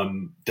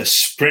the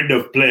spread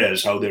of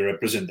players, how they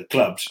represent the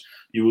clubs,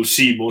 you will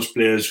see most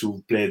players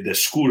who played the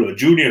school or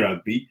junior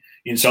rugby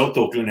in South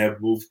Auckland have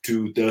moved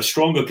to the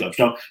stronger clubs.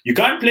 Now, you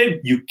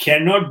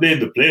cannot blame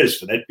the players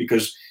for that,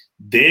 because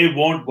they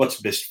want what's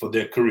best for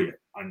their career.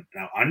 And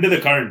now, under the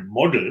current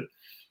model,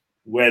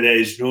 where there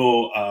is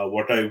no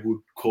what I would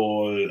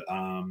call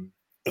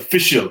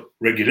official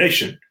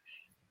regulation,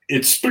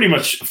 it's pretty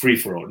much a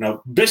free-for-all.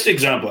 Now, best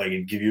example I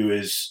can give you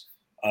is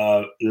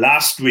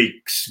last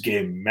week's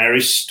game,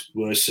 Marist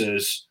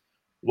versus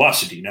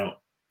Varsity. Now,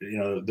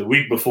 the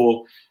week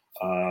before,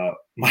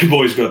 my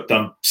boys got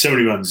thumped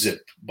 71-0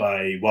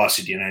 by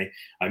Varsity, and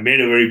I made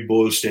a very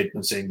bold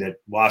statement saying that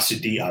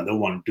Varsity are the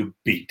one to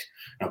beat.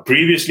 Now,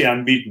 previously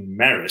unbeaten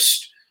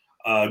Marist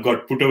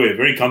got put away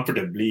very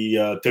comfortably,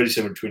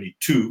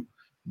 37-22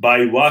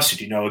 by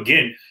Varsity. Now,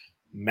 again,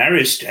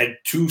 Marist had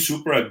 2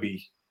 Super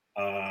Rugby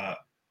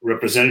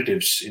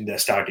representatives in their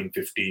starting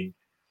 15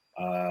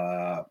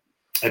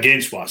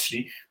 against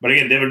Varsity, but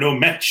again, there were no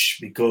match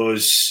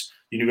because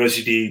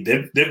University,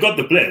 they've got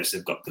the players,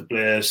 they've got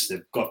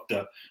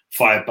the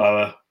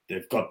firepower,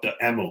 they've got the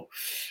ammo.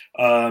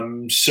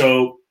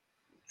 So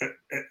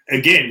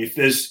again, if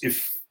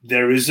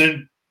there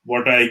isn't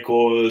what I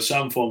call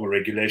some form of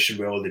regulation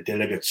where all the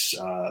delegates,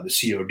 the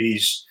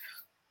CODs,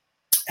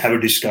 have a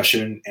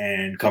discussion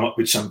and come up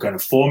with some kind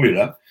of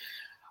formula,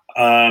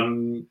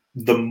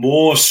 the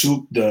more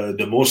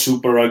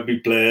Super Rugby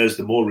players,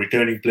 the more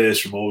returning players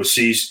from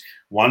overseas,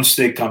 once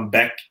they come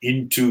back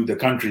into the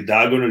country,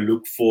 they're going to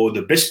look for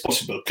the best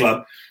possible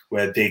club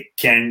where they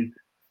can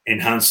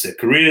enhance their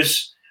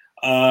careers.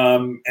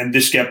 And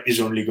this gap is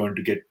only going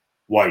to get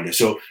wider.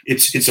 So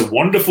it's a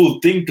wonderful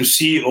thing to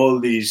see all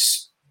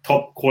these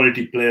top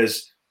quality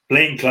players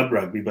playing club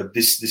rugby. But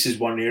this is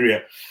one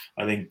area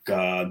I think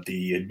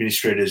the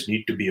administrators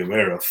need to be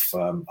aware of.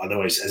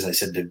 Otherwise, as I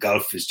said, the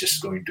gulf is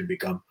just going to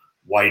become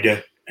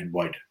wider and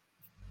wider.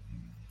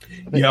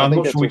 I'm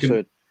not sure we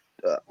can.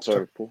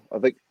 sorry, Paul. I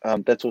think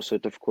that's also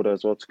difficult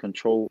as well to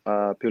control,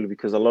 purely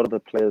because a lot of the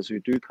players who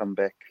do come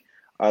back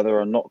either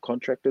are not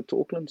contracted to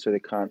Auckland, so they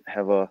can't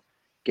have a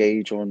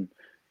gauge on,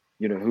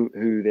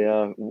 who they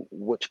are,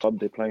 which club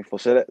they're playing for.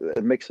 So that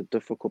it makes it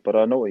difficult. But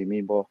I know what you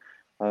mean, Bob.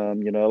 A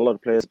lot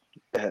of players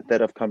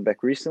that have come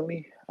back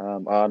recently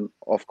are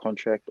off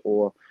contract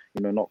or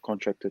not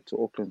contracted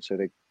to Auckland, so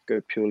they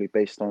go purely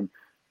based on,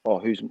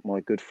 who's my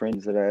good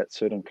friends that are at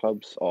certain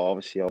clubs.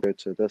 Obviously I'll go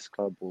to this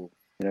club, or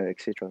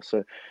etc.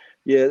 So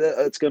yeah,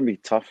 it's going to be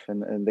tough,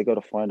 and they got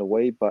to find a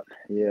way. But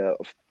yeah,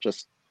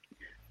 just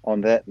on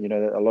that,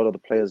 a lot of the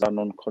players are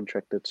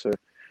non-contracted, so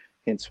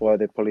hence why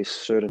there are probably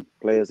certain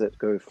players that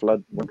go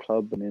flood one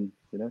club and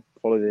then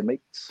follow their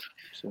mates.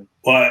 So,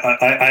 well,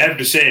 I have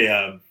to say,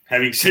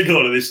 having said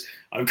all of this,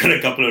 I've got a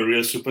couple of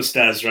real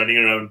superstars running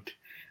around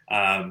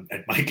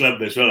at my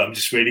club as well. I'm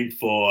just waiting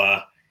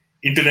for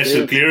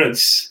international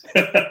clearance.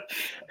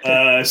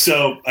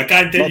 So I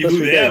can't tell you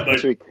who they are,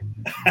 but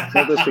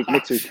not this week,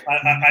 next week.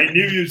 I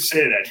knew you'd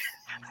say that.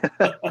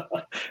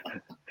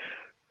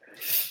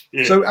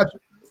 Yeah. So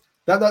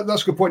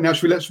that's a good point. Now,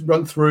 let's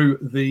run through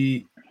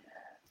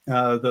some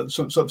of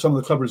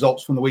the club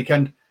results from the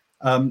weekend.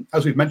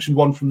 As we've mentioned,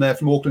 one from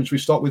Auckland. Should we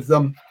start with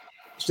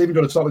Stephen?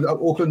 Got to start with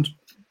Auckland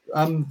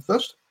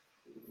first.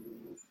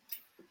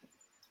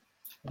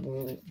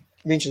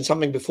 Mentioned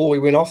something before we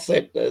went off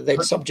that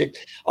subject.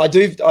 I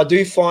do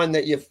find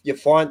that you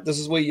find this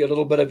is where a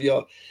little bit of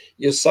your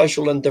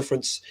social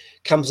indifference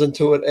comes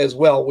into it as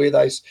well, where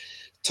those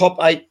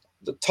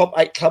the top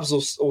eight clubs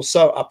or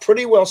so are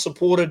pretty well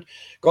supported,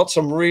 got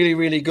some really,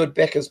 really good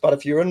backers. But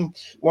if you're in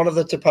one of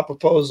the Te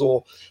Papapoas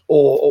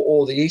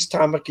or the East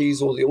Tamakis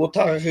or the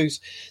Otahus,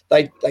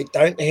 they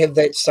don't have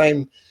that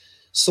same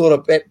sort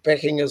of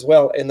backing as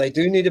well, and they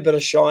do need a bit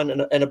of shine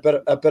and a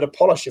bit of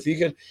polish. If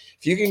you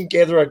can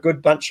gather a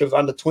good bunch of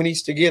under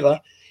 20s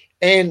together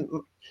and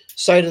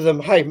say to them,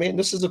 "Hey, man,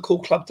 this is a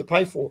cool club to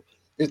pay for.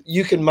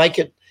 You can make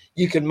it.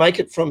 You can make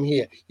it from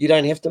here. You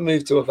don't have to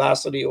move to a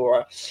varsity or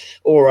a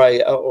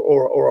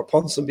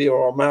Ponsonby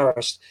or a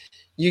Marist.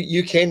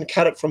 You can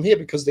cut it from here,"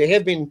 because there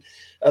have been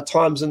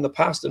times in the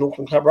past in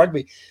Auckland Club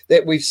Rugby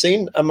that we've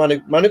seen.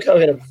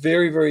 Manukau had a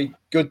very, very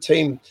good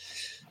team.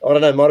 I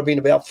don't know, it might have been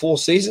about 4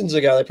 seasons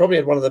ago. They probably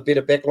had one of the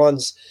better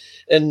backlines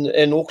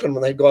in Auckland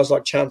when they had guys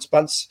like Chance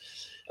Bunce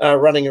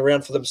running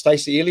around for them.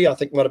 Stacey Ely, I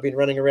think, might have been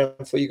running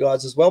around for you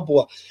guys as well,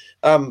 Boy.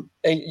 And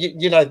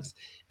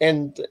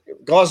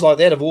guys like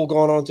that have all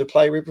gone on to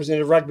play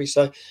representative rugby.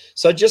 So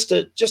just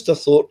a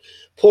thought.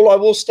 Paul, I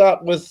will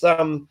start with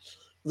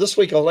this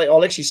week.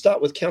 I'll actually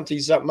start with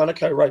Counties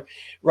Manukau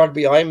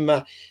Rugby.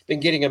 I've been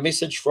getting a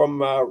message from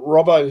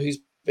Robbo, who's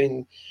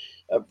been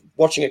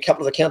watching a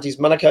couple of the Counties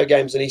Manukau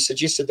games, and he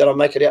suggested that I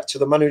make it out to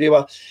the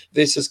Manurewa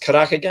versus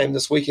Karaka game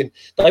this weekend.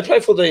 They play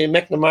for the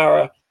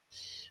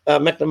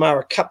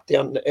McNamara Cup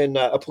down in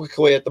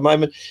Pukekohe at the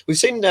moment. We've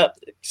seen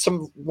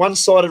some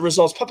one-sided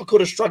results.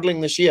 Papakura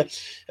struggling this year.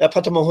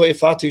 Patamahoe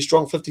far too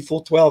strong,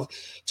 54-12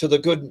 to the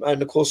good.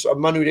 And, of course,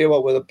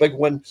 Manurewa with a big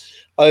win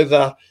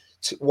over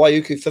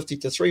Waiuku,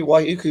 50-3.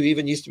 Waiuku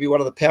even used to be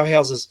one of the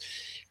powerhouses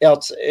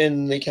out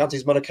in the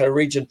Counties Manukau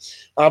region.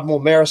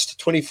 Ardmore Marist,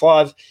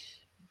 25.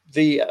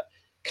 The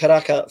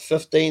Karaka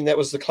 15, that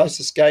was the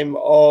closest game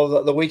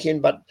of the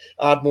weekend, but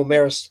Ardmore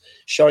Marist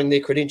showing their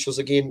credentials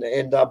again,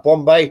 and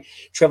Bombay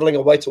travelling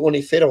away to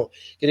Onifero,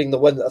 getting the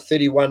win,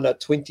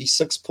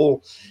 31-26,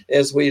 Paul.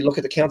 As we look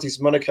at the Counties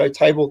Manukau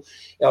table,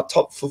 our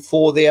top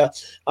 4 there,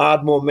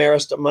 Ardmore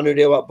Marist,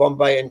 Manurewa,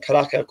 Bombay and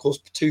Karaka, of course,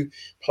 to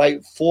play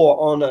 4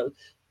 on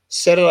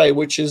Saturday,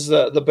 which is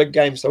the big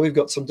game, so we've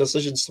got some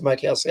decisions to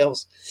make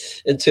ourselves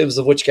in terms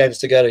of which games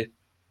to go to.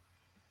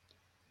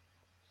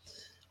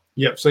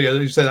 Yep. So yeah,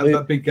 you say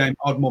that big game,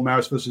 Ardmore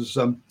Marist versus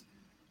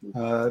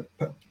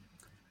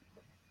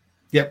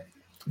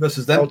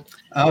versus them.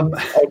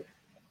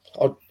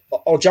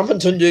 I'll jump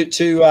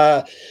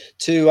into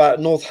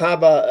North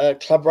Harbour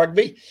Club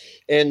Rugby,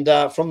 and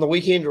from the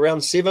weekend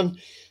around 7,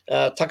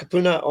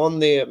 Takapuna on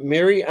their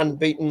merry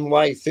unbeaten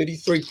way,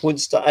 33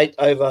 points to 8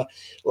 over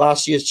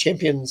last year's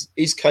champions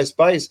East Coast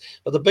Bays.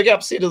 But the big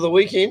upset of the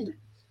weekend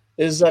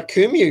is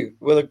Kumu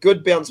with a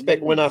good bounce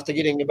back win after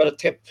getting a bit of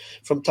tap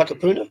from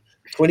Takapuna.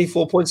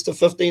 24 points to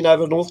 15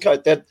 over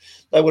Northcote. That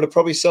they would have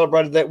probably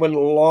celebrated that win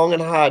long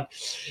and hard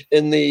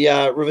in the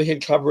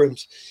Riverhead club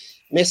rooms.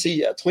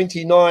 Massey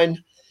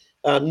 29,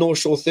 North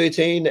Shore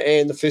 13,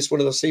 and the first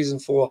win of the season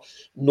for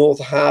North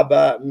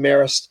Harbour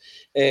Marist.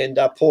 And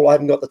Paul, I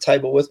haven't got the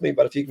table with me,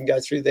 but if you can go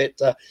through that.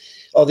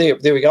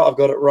 There we go. I've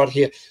got it right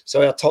here.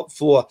 So our top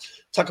 4,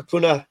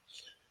 Takapuna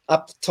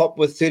up top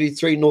with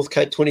 33,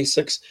 Northcote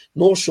 26,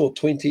 North Shore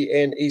 20,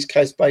 and East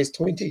Coast Bays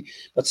 20,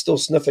 but still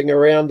sniffing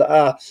around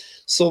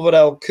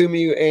Silverdale,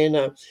 Kumu,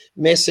 and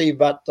Massey.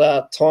 But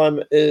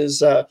time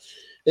is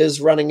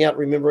running out,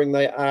 remembering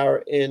they are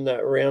in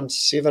round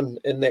 7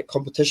 in that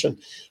competition.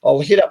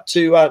 I'll head up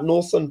to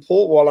Northland,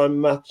 Paul, while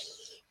I'm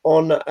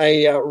on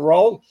a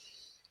roll.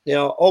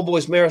 Now, Old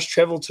Boys Marist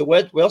travelled to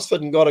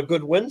Welsford and got a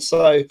good win.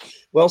 So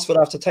Welsford,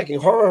 after taking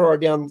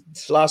Horahora down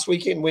last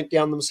weekend, went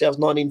down themselves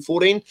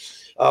 19-14.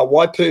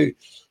 Waipu,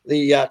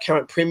 the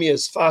current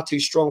premiers, far too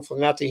strong for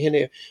Ngāti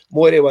Hine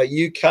Moerewa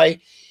UK.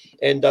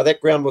 And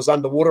that ground was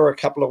underwater a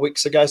couple of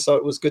weeks ago, so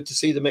it was good to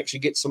see them actually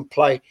get some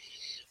play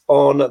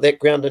on that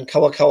ground in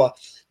Kawakawa.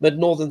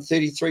 Mid-Northern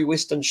 33,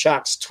 Western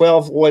Sharks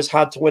 12. Always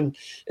hard to win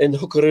in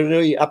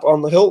Hukurunui up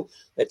on the hill.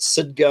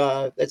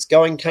 That's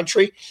going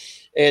country.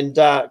 And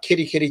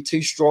Kiri Kiri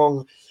too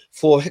strong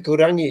for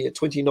Hikurangi at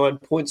 29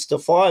 points to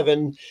 5.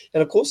 And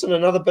of course, in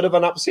another bit of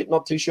an upset,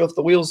 not too sure if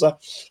the wheels are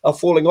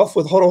falling off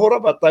with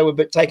Horahora, but they were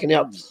taken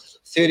out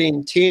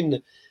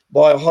 13-10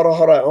 by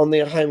Horahora on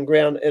their home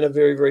ground in a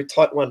very, very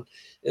tight one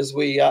as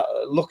we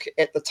look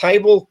at the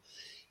table.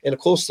 And, of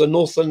course, the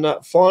Northern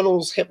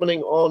Finals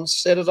happening on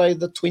Saturday,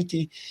 the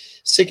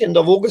 22nd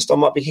of August. I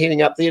might be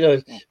heading up there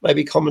to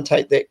maybe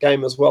commentate that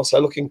game as well. So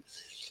looking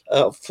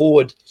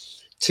forward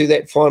to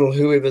that final,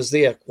 whoever's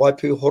there.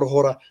 Waipu,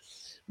 Horahora,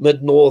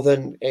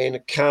 Mid-Northern,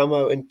 and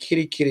Kamo and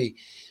Kiri Kiri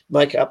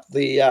make up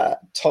the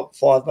top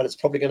 5, but it's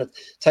probably going to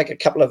take a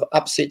couple of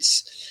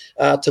upsets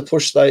to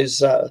push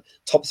those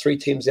top 3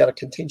 teams out of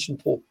contention,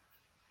 Paul.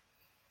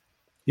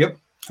 Yep,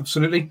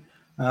 absolutely.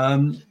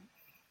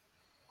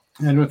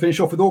 And we'll finish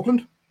off with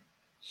Auckland.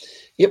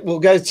 Yep, we'll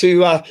go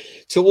to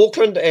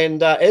Auckland,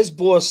 and as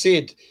Boa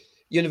said,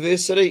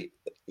 University,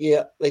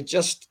 they're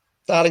just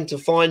starting to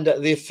find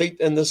their feet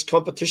in this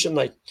competition.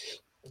 They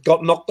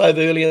got knocked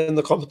over earlier in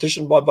the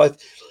competition by both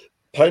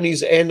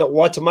Ponies and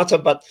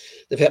Waitemata, but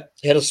they've had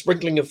a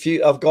sprinkling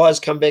of guys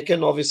come back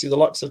in. Obviously, the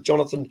likes of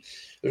Jonathan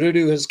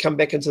Ruru has come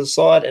back into the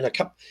side, and a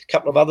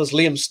couple of others.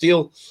 Liam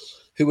Steele,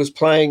 who was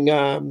playing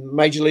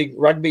Major League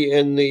Rugby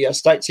in the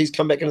States, he's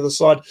come back into the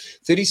side.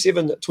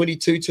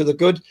 37-22 to the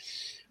good.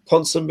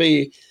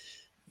 Ponsonby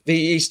v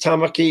East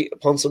Tamaki.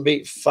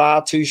 Ponsonby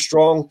far too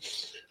strong.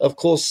 Of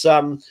course,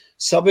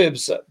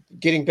 Suburbs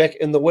getting back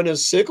in the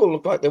winner's circle.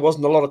 Looked like there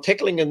wasn't a lot of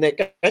tackling in that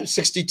game.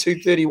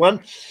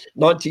 62-31,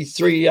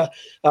 93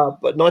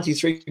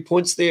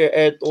 points there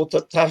at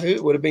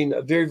Otatahu. Would have been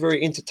very,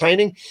 very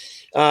entertaining.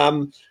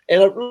 And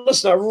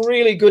listen, a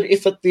really good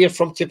effort there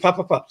from Te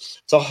Papapa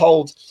to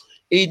hold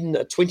Eden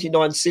at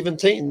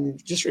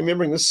 29-17. Just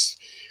remembering this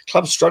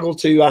club struggled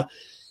to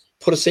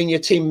put a senior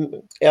team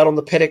out on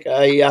the paddock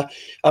a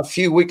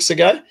few weeks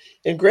ago.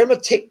 And Grammar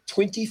Tech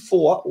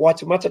 24,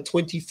 Waitemata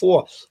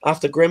 24,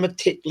 after Grammar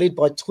Tech led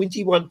by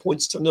 21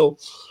 points to 0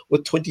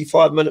 with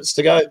 25 minutes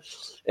to go.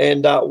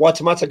 And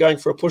Waitemata going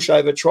for a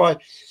pushover try.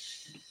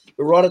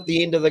 Right at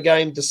the end of the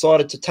game,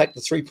 decided to take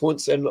the 3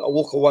 points and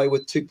walk away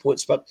with 2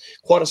 points, but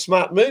quite a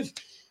smart move.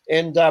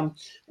 And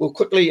we'll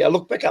quickly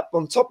look back up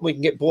on top. We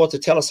can get Boa to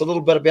tell us a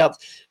little bit about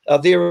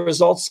their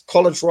results.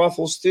 College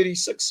Rifles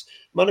 36,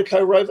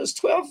 Manukau Rovers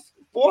 12.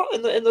 Boa,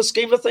 in the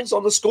scheme of things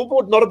on the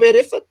scoreboard, not a bad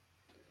effort.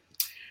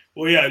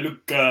 Well, yeah,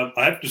 look,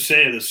 I have to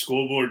say the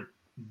scoreboard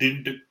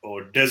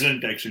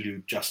doesn't actually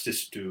do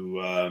justice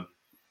to,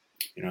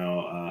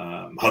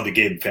 how the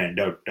game panned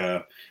out.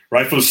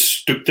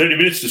 Rifles took 30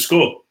 minutes to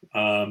score.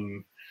 I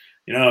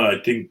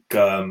think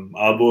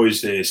our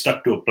boys, they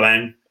stuck to a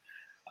plan.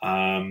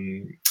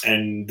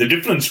 And the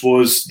difference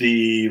was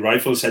the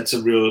Rifles had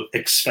some real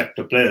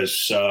X-factor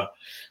players.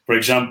 For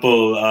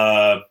example,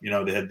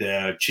 they had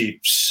their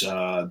Chiefs,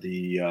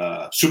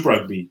 the Super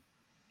Rugby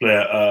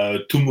player,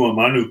 Tumu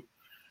Amanu.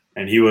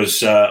 And he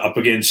was up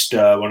against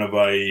one of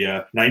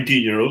our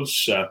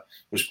 19-year-olds,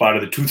 was part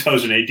of the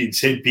 2018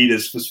 St.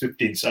 Peter's First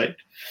 15 side.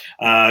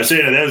 There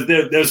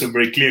was some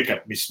very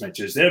clear-cut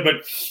mismatches there.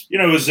 But,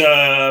 it was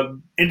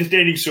an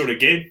entertaining sort of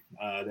game.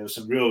 There were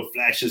some real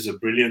flashes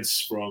of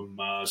brilliance from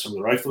some of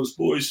the Rifles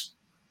boys.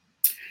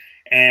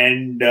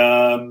 And,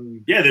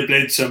 they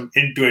played some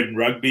end-to-end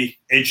rugby,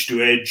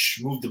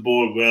 edge-to-edge, moved the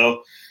ball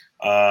well.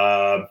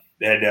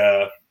 They had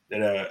a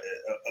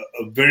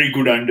very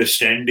good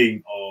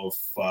understanding of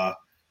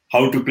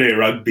how to play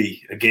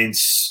rugby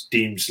against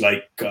teams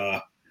like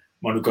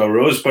Manukau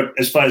Rose. But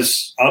as far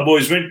as our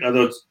boys went, I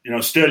thought,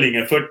 sterling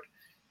effort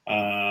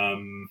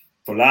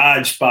for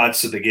large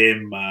parts of the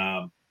game,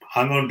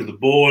 hung on to the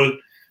ball,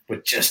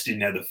 but just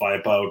didn't have the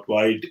firepower out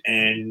wide.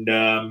 And,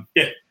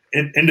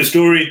 end of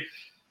story.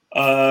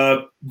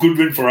 Good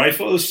win for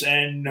Rifles,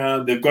 and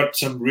they've got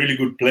some really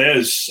good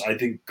players. I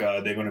think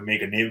they're going to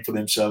make a name for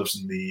themselves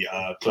in the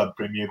club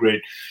premier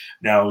grade.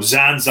 Now,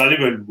 Zan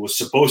Sullivan was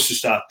supposed to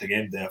start the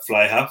game, their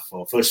fly half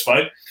or first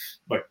five,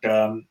 but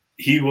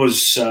he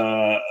was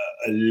a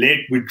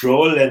late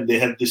withdrawal, and they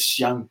had this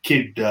young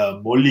kid,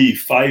 Molly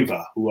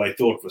Fiver, who I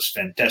thought was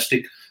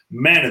fantastic.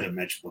 Man of the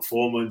match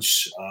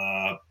performance.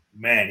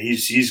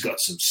 He's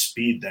got some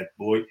speed, that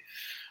boy.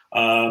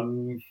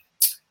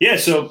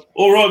 So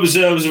overall it was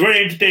a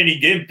very entertaining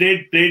game.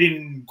 Played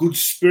in good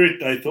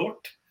spirit, I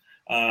thought.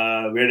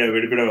 We had a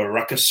bit of a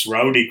ruckus,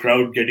 rowdy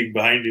crowd getting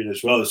behind it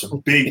as well. Some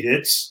big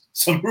hits,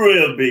 some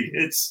real big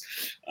hits.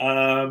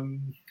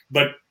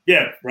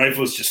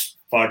 Rifles just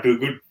far too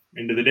good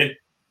end of the day.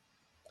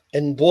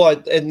 And boy,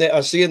 and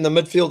I see in the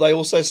midfield they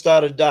also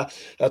started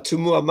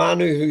Tumua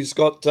Manu, who's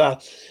got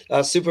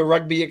Super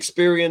Rugby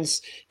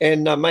experience,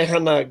 and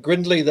Mehana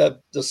Grindley,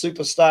 the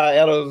superstar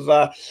out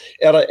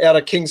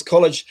of King's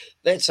College.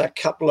 That's a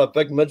couple of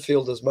big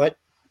midfielders, mate.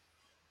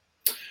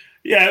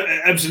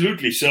 Yeah,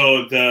 absolutely.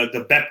 So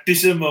the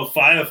baptism of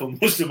fire for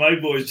most of my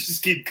boys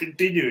just keep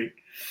continuing.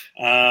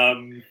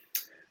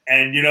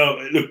 And,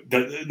 look,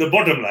 the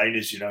bottom line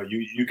is,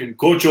 you can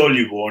coach all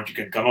you want. You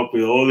can come up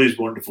with all these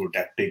wonderful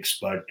tactics,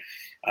 but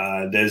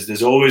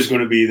there's always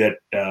going to be that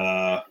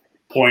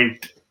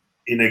point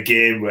in a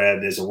game where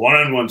there's a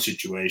one-on-one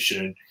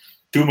situation,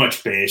 too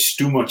much pace,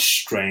 too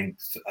much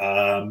strength.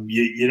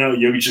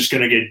 You're just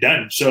going to get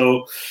done.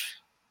 So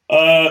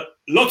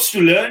lots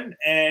to learn,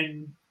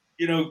 and,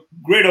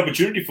 great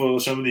opportunity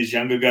for some of these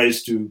younger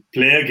guys to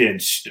play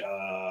against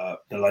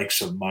the likes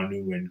of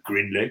Manu and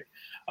Grindley.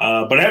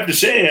 But I have to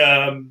say,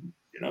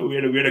 we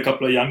had a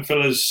couple of young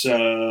fellas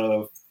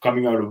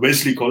coming out of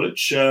Wesley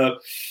College.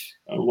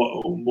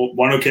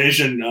 One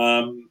occasion,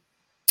 Manu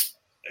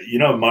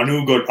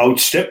got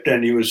outstepped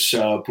and he was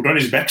put on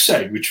his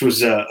backside, which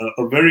was a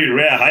very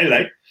rare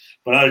highlight.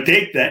 But I'll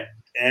take that.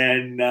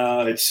 And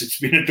it's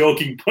been a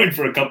talking point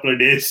for a couple of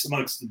days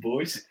amongst the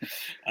boys.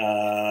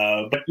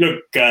 But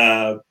look,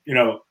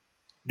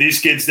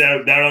 these kids,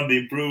 they're on the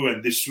improve,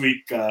 and this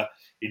week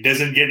it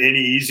doesn't get any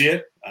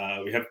easier.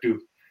 We have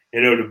to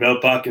head over to Bell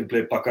Park and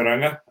play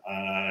Pakuranga.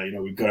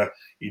 We've got an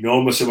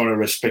enormous amount of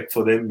respect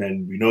for them,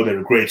 and we know they're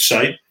a great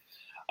side.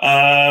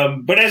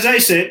 But as I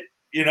said,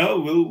 we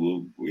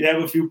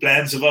have a few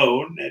plans of our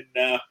own,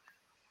 and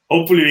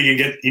hopefully we can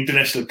get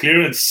international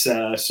clearance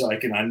so I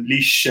can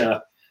unleash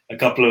a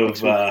couple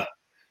of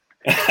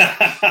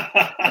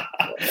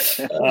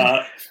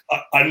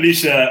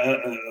unleash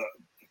a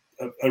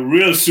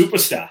real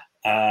superstar.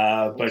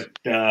 But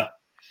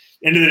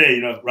end of the day,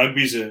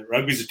 rugby's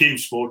a team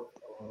sport.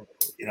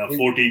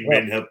 14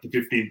 men help the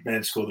 15th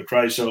man score the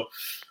try. So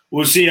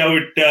we'll see how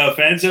it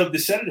fans out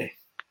this Saturday.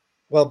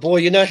 Well, boy,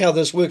 you know how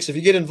this works. If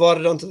you get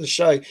invited onto the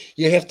show,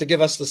 you have to give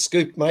us the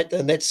scoop, mate,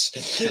 and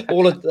that's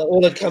all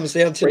it comes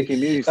down to. Breaking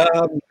news.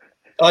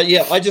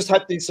 I just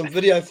hope there's some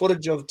video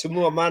footage of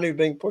Tumua Manu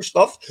being pushed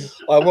off.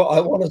 I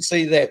want to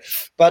see that.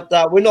 But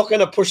we're not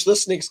going to push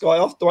this next guy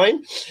off,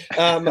 Dwayne.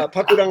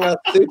 Pakuranga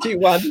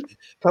 31,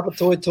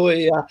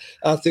 Papatoetoe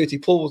 30.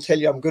 Paul will tell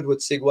you I'm good with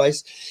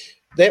segues.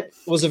 That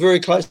was a very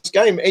close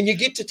game, and you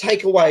get to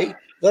take away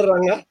the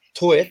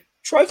Rangatoe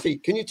trophy.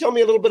 Can you tell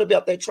me a little bit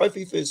about that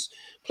trophy first,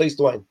 please,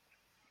 Dwayne?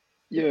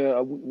 Yeah,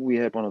 we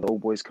had one of the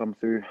old boys come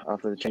through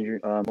after the change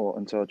room, or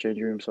into our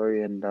changing room,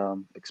 and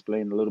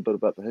explain a little bit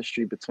about the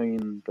history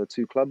between the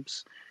two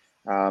clubs.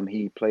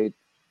 He played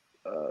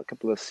a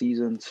couple of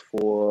seasons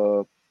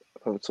for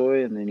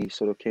Papatoetoe, and then he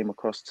sort of came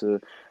across to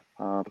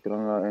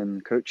Pakuranga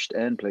and coached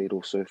and played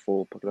also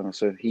for Pakuranga.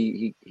 So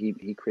he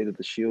created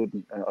the shield.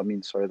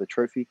 The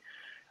trophy,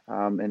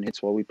 and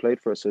hence why we played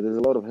for it. So there's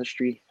a lot of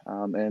history,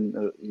 and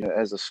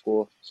as a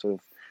score, sort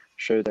of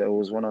showed that it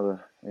was one of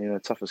the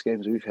toughest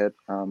games we've had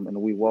in a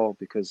wee while,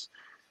 because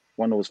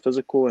one, it was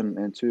physical,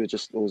 and two, it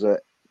was a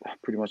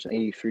pretty much an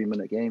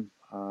 83-minute game.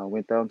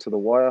 Went down to the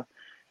wire,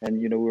 and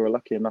we were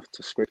lucky enough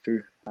to scrape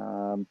through.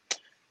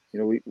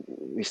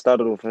 We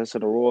started off as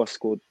in a roar,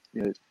 scored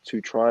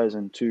 2 tries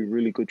and 2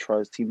 really good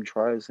tries, team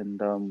tries, and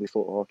we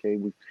thought, okay,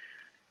 we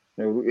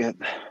had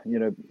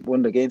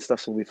won against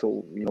us, so we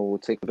thought we'll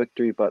take the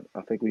victory. But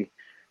I think we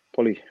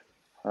probably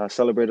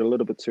celebrated a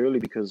little bit too early,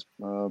 because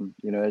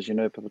as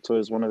Papatoetoe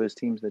is one of those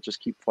teams that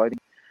just keep fighting.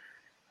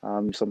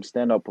 Some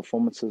standout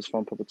performances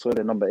from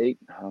Papatoetoe. Number 8,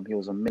 he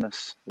was a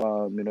menace,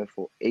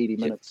 for 80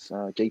 minutes.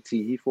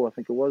 JT Hefo, I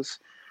think it was.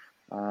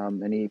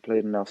 And he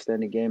played an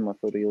outstanding game. I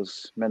thought he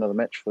was man of the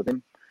match for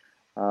them.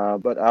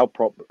 But our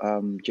prop,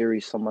 Jerry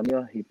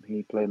Samania,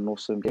 he played an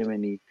awesome game,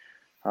 and he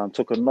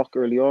took a knock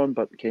early on,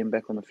 but came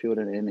back on the field,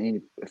 and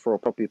he, for a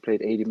prop, he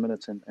played 80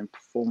 minutes and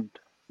performed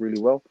really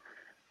well,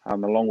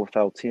 along with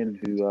our 10,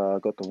 who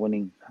got the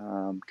winning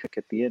kick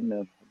at the end,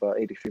 about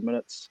 83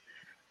 minutes.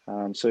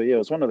 So, yeah, it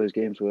was one of those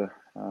games where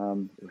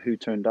who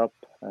turned up.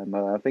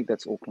 I think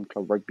that's Auckland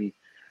Club Rugby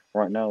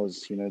right now,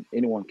 is,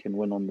 anyone can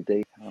win on the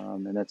day,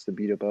 and that's the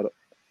beauty about it,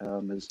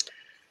 is,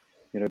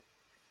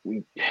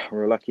 we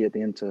were lucky at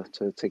the end to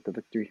take the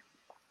victory.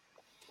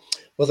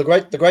 Well,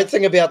 the great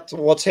thing about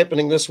what's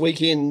happening this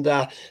weekend,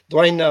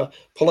 Dwayne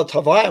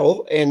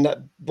Polatavaio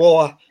and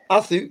Boa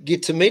Athu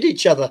get to meet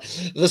each other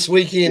this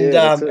weekend,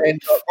 and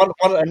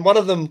one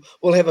of them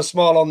will have a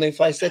smile on their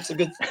face. That's a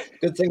good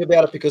thing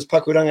about it, because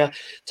Pakuranga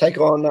take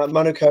on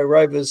Manukau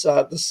Rovers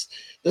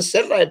this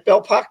Saturday at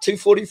Bell Park,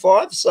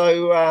 2:45.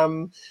 So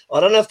I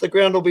don't know if the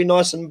ground will be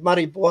nice and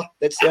muddy, boy.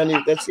 That's the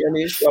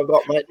only issue I've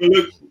got, mate. Well,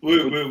 look,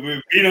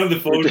 we've been on the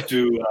phone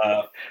to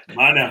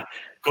Mana,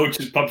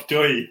 coach at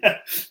Papatoetoe,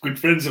 good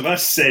friends of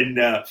us, and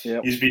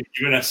he's been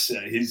giving us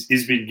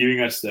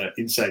the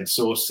inside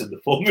source and the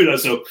formula.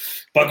 So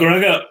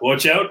Pakuranga,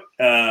 watch out!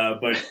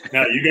 But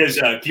now you guys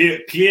are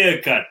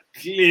clear cut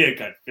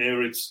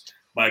favorites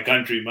by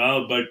country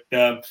mile. But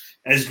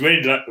as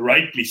Dwayne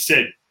rightly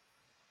said,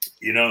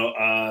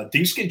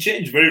 things can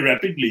change very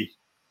rapidly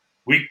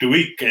week to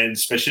week, and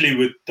especially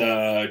with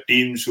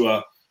teams who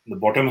are in the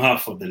bottom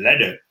half of the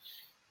ladder.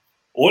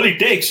 All it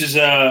takes is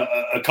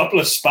a couple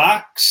of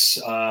sparks,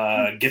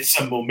 get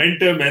some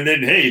momentum, and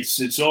then, hey,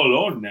 it's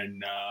all on.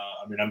 And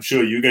I'm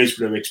sure you guys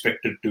would have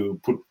expected to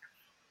put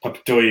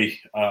Papatoetoe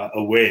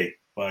away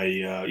by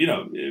a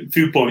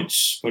few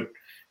points, but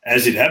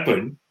as it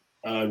happened,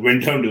 it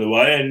went down to the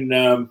wire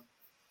and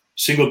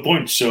single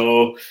point.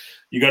 So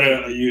you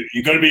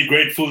gotta be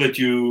grateful that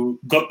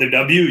you got the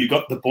W, you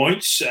got the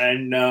points,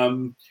 and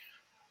I'm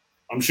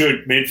sure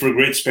it made for a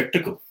great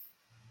spectacle.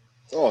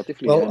 Oh,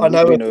 definitely. Well,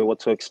 and we know what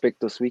to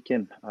expect this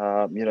weekend.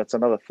 It's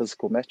another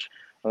physical match.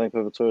 I think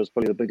Papatoetoe is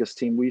probably the biggest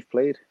team we've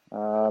played.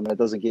 And it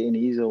doesn't get any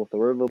easier with the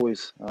Rover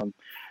boys.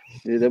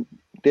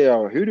 They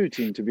are a hoodoo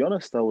team, to be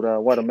honest.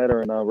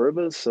 Waitemata and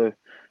Rovers. So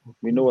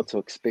we know what to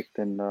expect.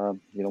 And,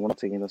 we're not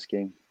taking this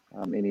game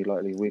any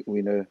lightly.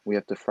 We know we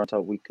have to front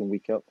up week in,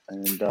 week out.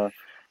 And a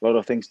lot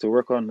of things to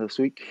work on this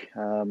week.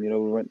 We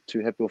weren't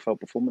too happy with our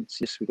performance.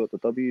 Yes, we got the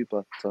W,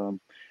 but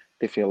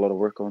definitely a lot of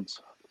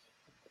work-ons.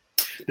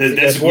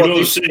 There's a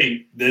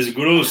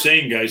good old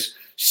saying, guys.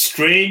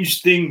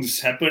 Strange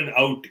things happen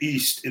out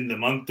east in the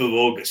month of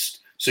August,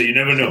 so you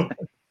never know.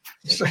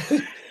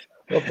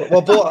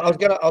 Well, Bo, I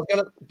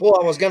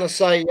was gonna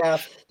say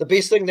the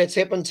best thing that's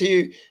happened to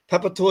you,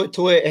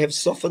 Papatoetoe have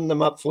softened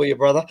them up for you,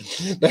 brother.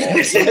 Few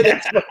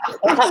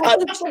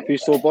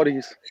sore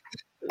bodies.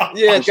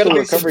 Yeah, it's gonna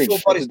be some sore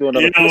bodies. I've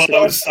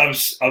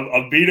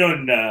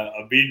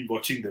been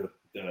watching the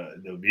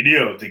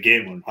video of the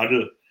game on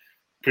Huddle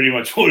pretty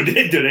much all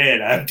day today,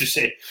 and I have to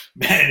say,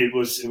 man, it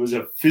was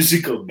a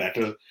physical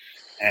battle,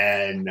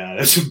 and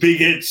that's some big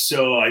hits.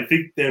 So I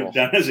think they've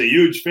done us a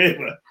huge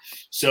favor.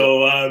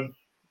 So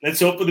let's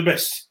hope for the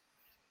best.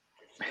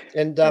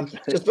 And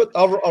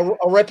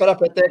I'll wrap it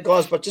up at that,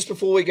 guys. But just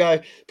before we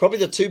go, probably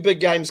the two big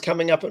games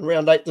coming up in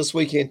round 8 this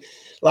weekend.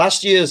 A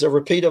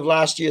repeat of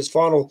last year's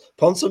final,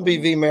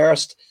 Ponsonby v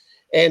Marist,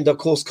 and of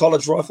course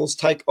College Rifles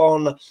take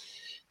on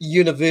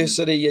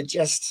University. You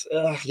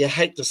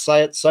hate to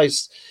say it so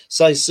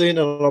soon,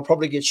 and I'll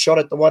probably get shot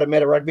at the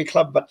Waitemata Rugby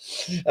Club, but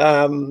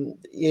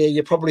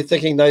you're probably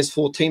thinking those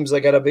 4 teams are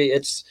going to be,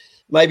 it's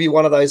maybe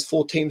one of those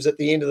 4 teams at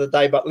the end of the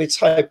day, but let's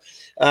hope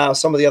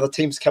some of the other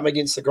teams come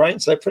against the grain.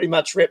 So pretty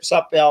much wraps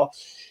up our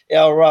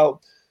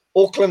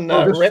Auckland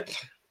rep.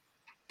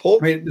 Paul?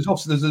 I mean,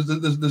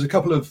 there's a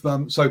couple of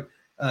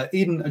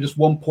Eden are just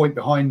 1 point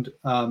behind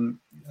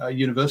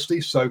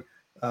University, so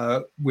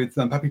with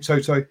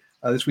Papatoetoe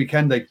this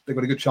weekend, they've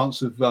got a good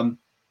chance of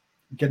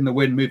getting the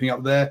win, moving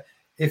up there.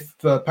 If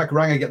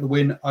Pakuranga get the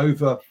win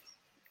over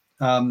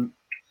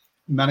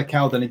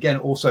Manukau, then again,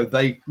 also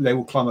they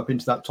will climb up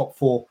into that top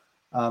 4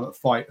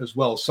 fight as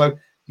well. So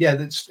yeah,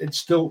 it's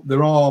still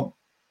there are,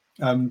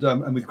 and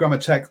with Grammar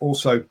Tech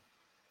also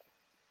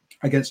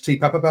against Te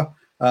Papapa,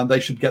 they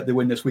should get the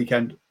win this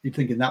weekend. You'd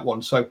think in that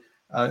one. So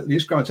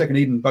East Grammar Tech and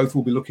Eden both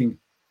will be looking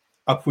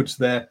upwards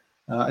there.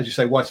 As you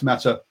say,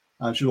 Waitemata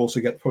should also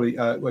get probably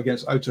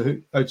against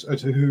Otahuhu,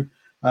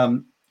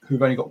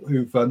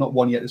 who've not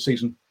won yet this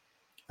season.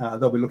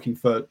 They'll be looking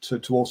to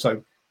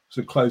also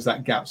sort of close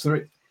that gap. So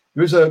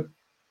there is a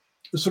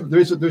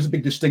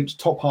big distinct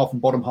top half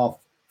and bottom half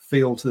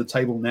feel to the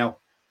table now,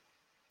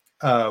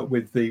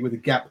 with the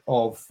gap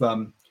of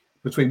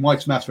between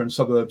Waitemata and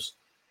Suburbs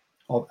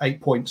of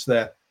 8 points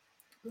there.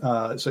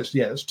 So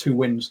it's 2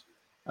 wins.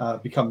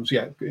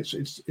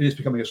 It is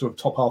becoming a sort of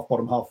top half,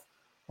 bottom half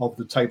of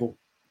the table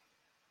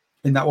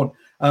in that one.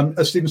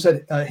 As Stephen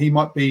said, he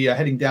might be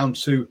heading down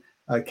to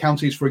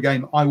counties for a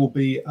game. I will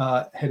be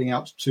heading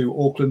out to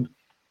Auckland,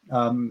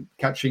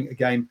 catching a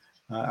game,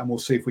 and we'll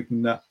see if we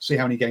can see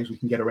how many games we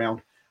can get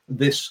around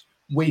this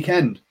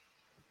weekend.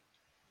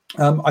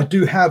 I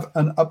do have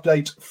an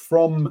update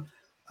from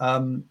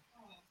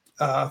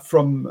I've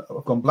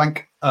gone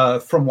blank,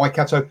 from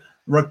Waikato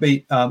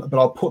Rugby, but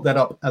I'll put that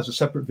up as a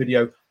separate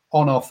video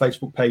on our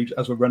Facebook page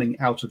as we're running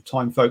out of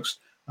time, folks.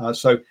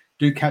 So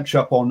do catch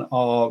up on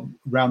our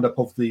roundup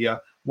of the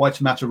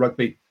Waitemata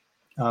Rugby.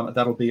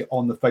 That'll be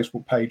on the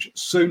Facebook page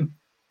soon.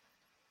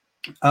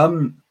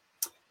 And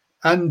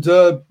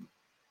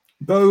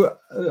Bo,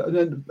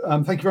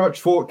 thank you very much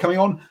for coming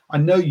on. I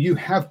know you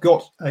have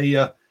got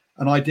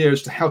an idea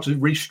as to how to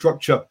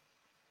restructure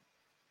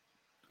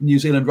New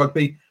Zealand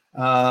rugby,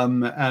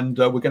 and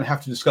we're going to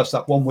have to discuss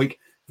that one week,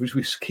 which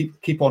we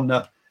keep on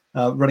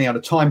running out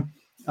of time.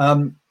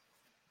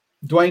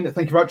 Dwayne,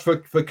 thank you very much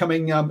for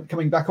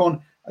coming back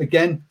on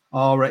again.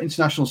 Our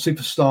international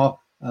superstar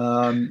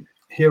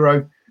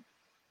hero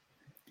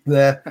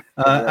there,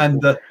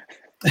 and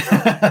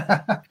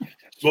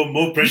well,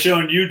 more pressure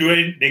on you,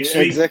 Dwayne, next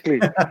week.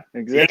 Exactly.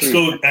 Let's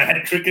go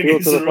hat-trick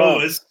against the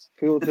Rovers.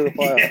 Fuel to the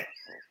fire.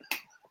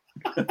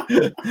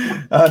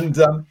 And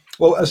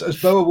well, as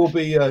Boa will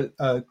be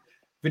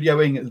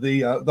videoing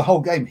the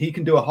whole game, he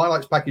can do a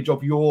highlights package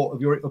of your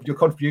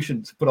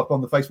contribution to put up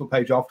on the Facebook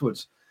page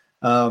afterwards.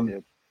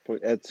 Add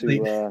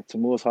to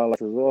Moore's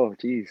highlights as well.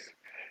 Jeez.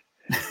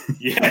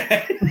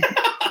 Yeah.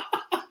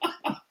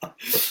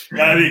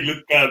 I think,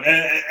 look,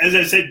 as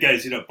I said,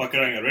 guys,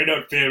 Pakuranga red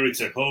out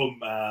favourites at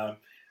home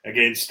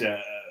against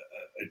a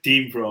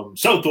team from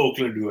South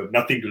Auckland who have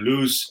nothing to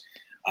lose.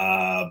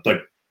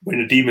 But when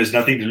a team has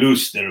nothing to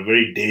lose, they're a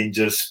very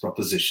dangerous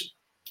proposition.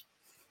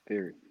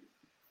 Very.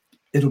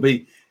 It'll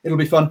be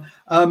fun.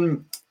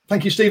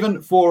 Thank you,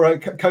 Stephen, for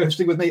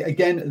co-hosting with me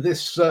again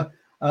this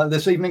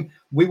evening.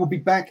 We will be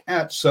back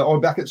at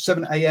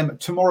 7 a.m.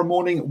 tomorrow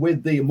morning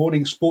with the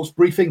morning sports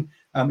briefing.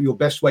 Your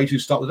best way to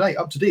start the day,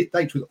 up to date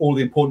with all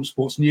the important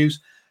sports news.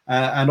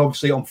 And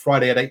obviously on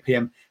Friday at 8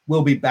 p.m.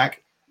 we'll be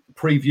back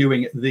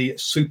previewing the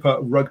Super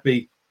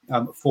Rugby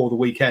for the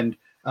weekend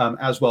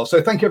as well.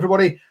 So thank you,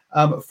 everybody,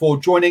 for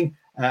joining,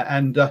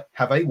 and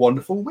have a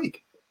wonderful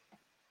week.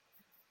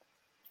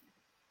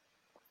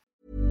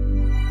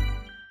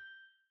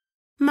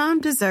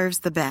 Mom deserves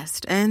the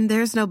best, and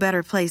there's no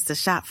better place to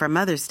shop for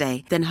Mother's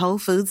Day than Whole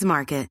Foods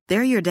Market.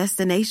 They're your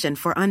destination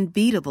for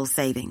unbeatable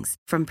savings,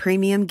 from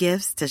premium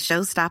gifts to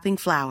show-stopping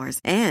flowers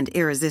and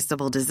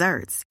irresistible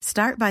desserts.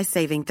 Start by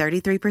saving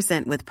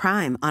 33% with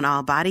Prime on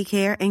all body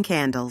care and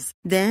candles.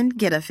 Then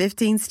get a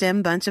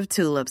 15-stem bunch of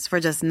tulips for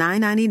just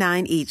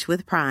 $9.99 each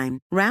with Prime.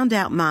 Round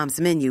out Mom's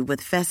menu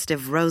with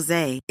festive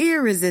rosé,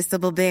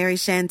 irresistible berry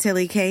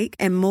chantilly cake,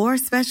 and more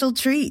special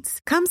treats.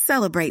 Come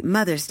celebrate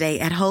Mother's Day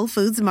at Whole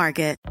Foods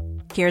Market.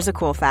 Here's a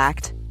cool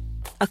fact.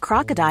 A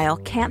crocodile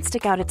can't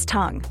stick out its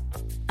tongue.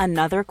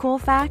 Another cool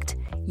fact,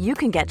 you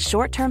can get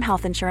short-term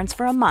health insurance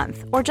for a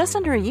month or just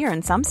under a year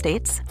in some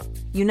states.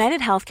 United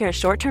Healthcare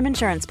short-term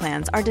insurance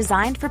plans are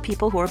designed for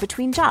people who are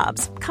between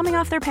jobs, coming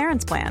off their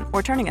parents' plan,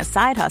 or turning a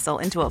side hustle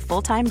into a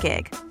full-time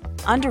gig.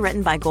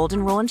 Underwritten by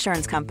Golden Rule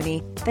Insurance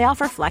Company, they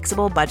offer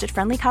flexible,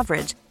 budget-friendly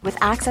coverage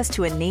with access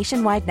to a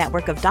nationwide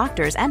network of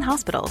doctors and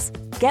hospitals.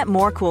 Get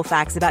more cool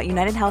facts about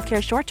United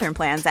Healthcare short-term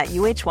plans at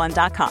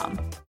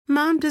uh1.com.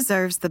 Mom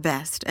deserves the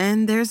best,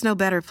 and there's no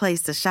better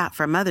place to shop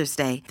for Mother's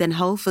Day than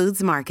Whole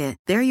Foods Market.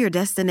 They're your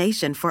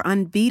destination for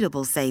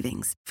unbeatable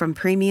savings, from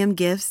premium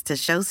gifts to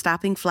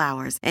show-stopping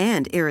flowers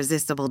and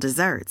irresistible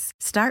desserts.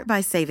 Start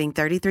by saving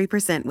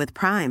 33% with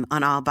Prime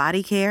on all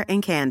body care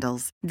and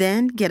candles.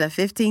 Then get a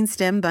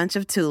 15-stem bunch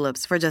of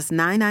tulips for just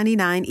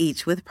 $9.99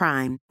 each with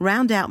Prime.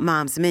 Round out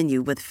Mom's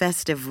menu with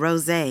festive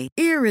rosé,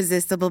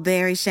 irresistible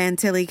berry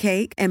chantilly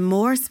cake, and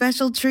more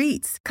special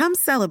treats. Come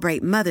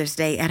celebrate Mother's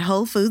Day at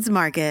Whole Foods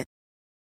Market.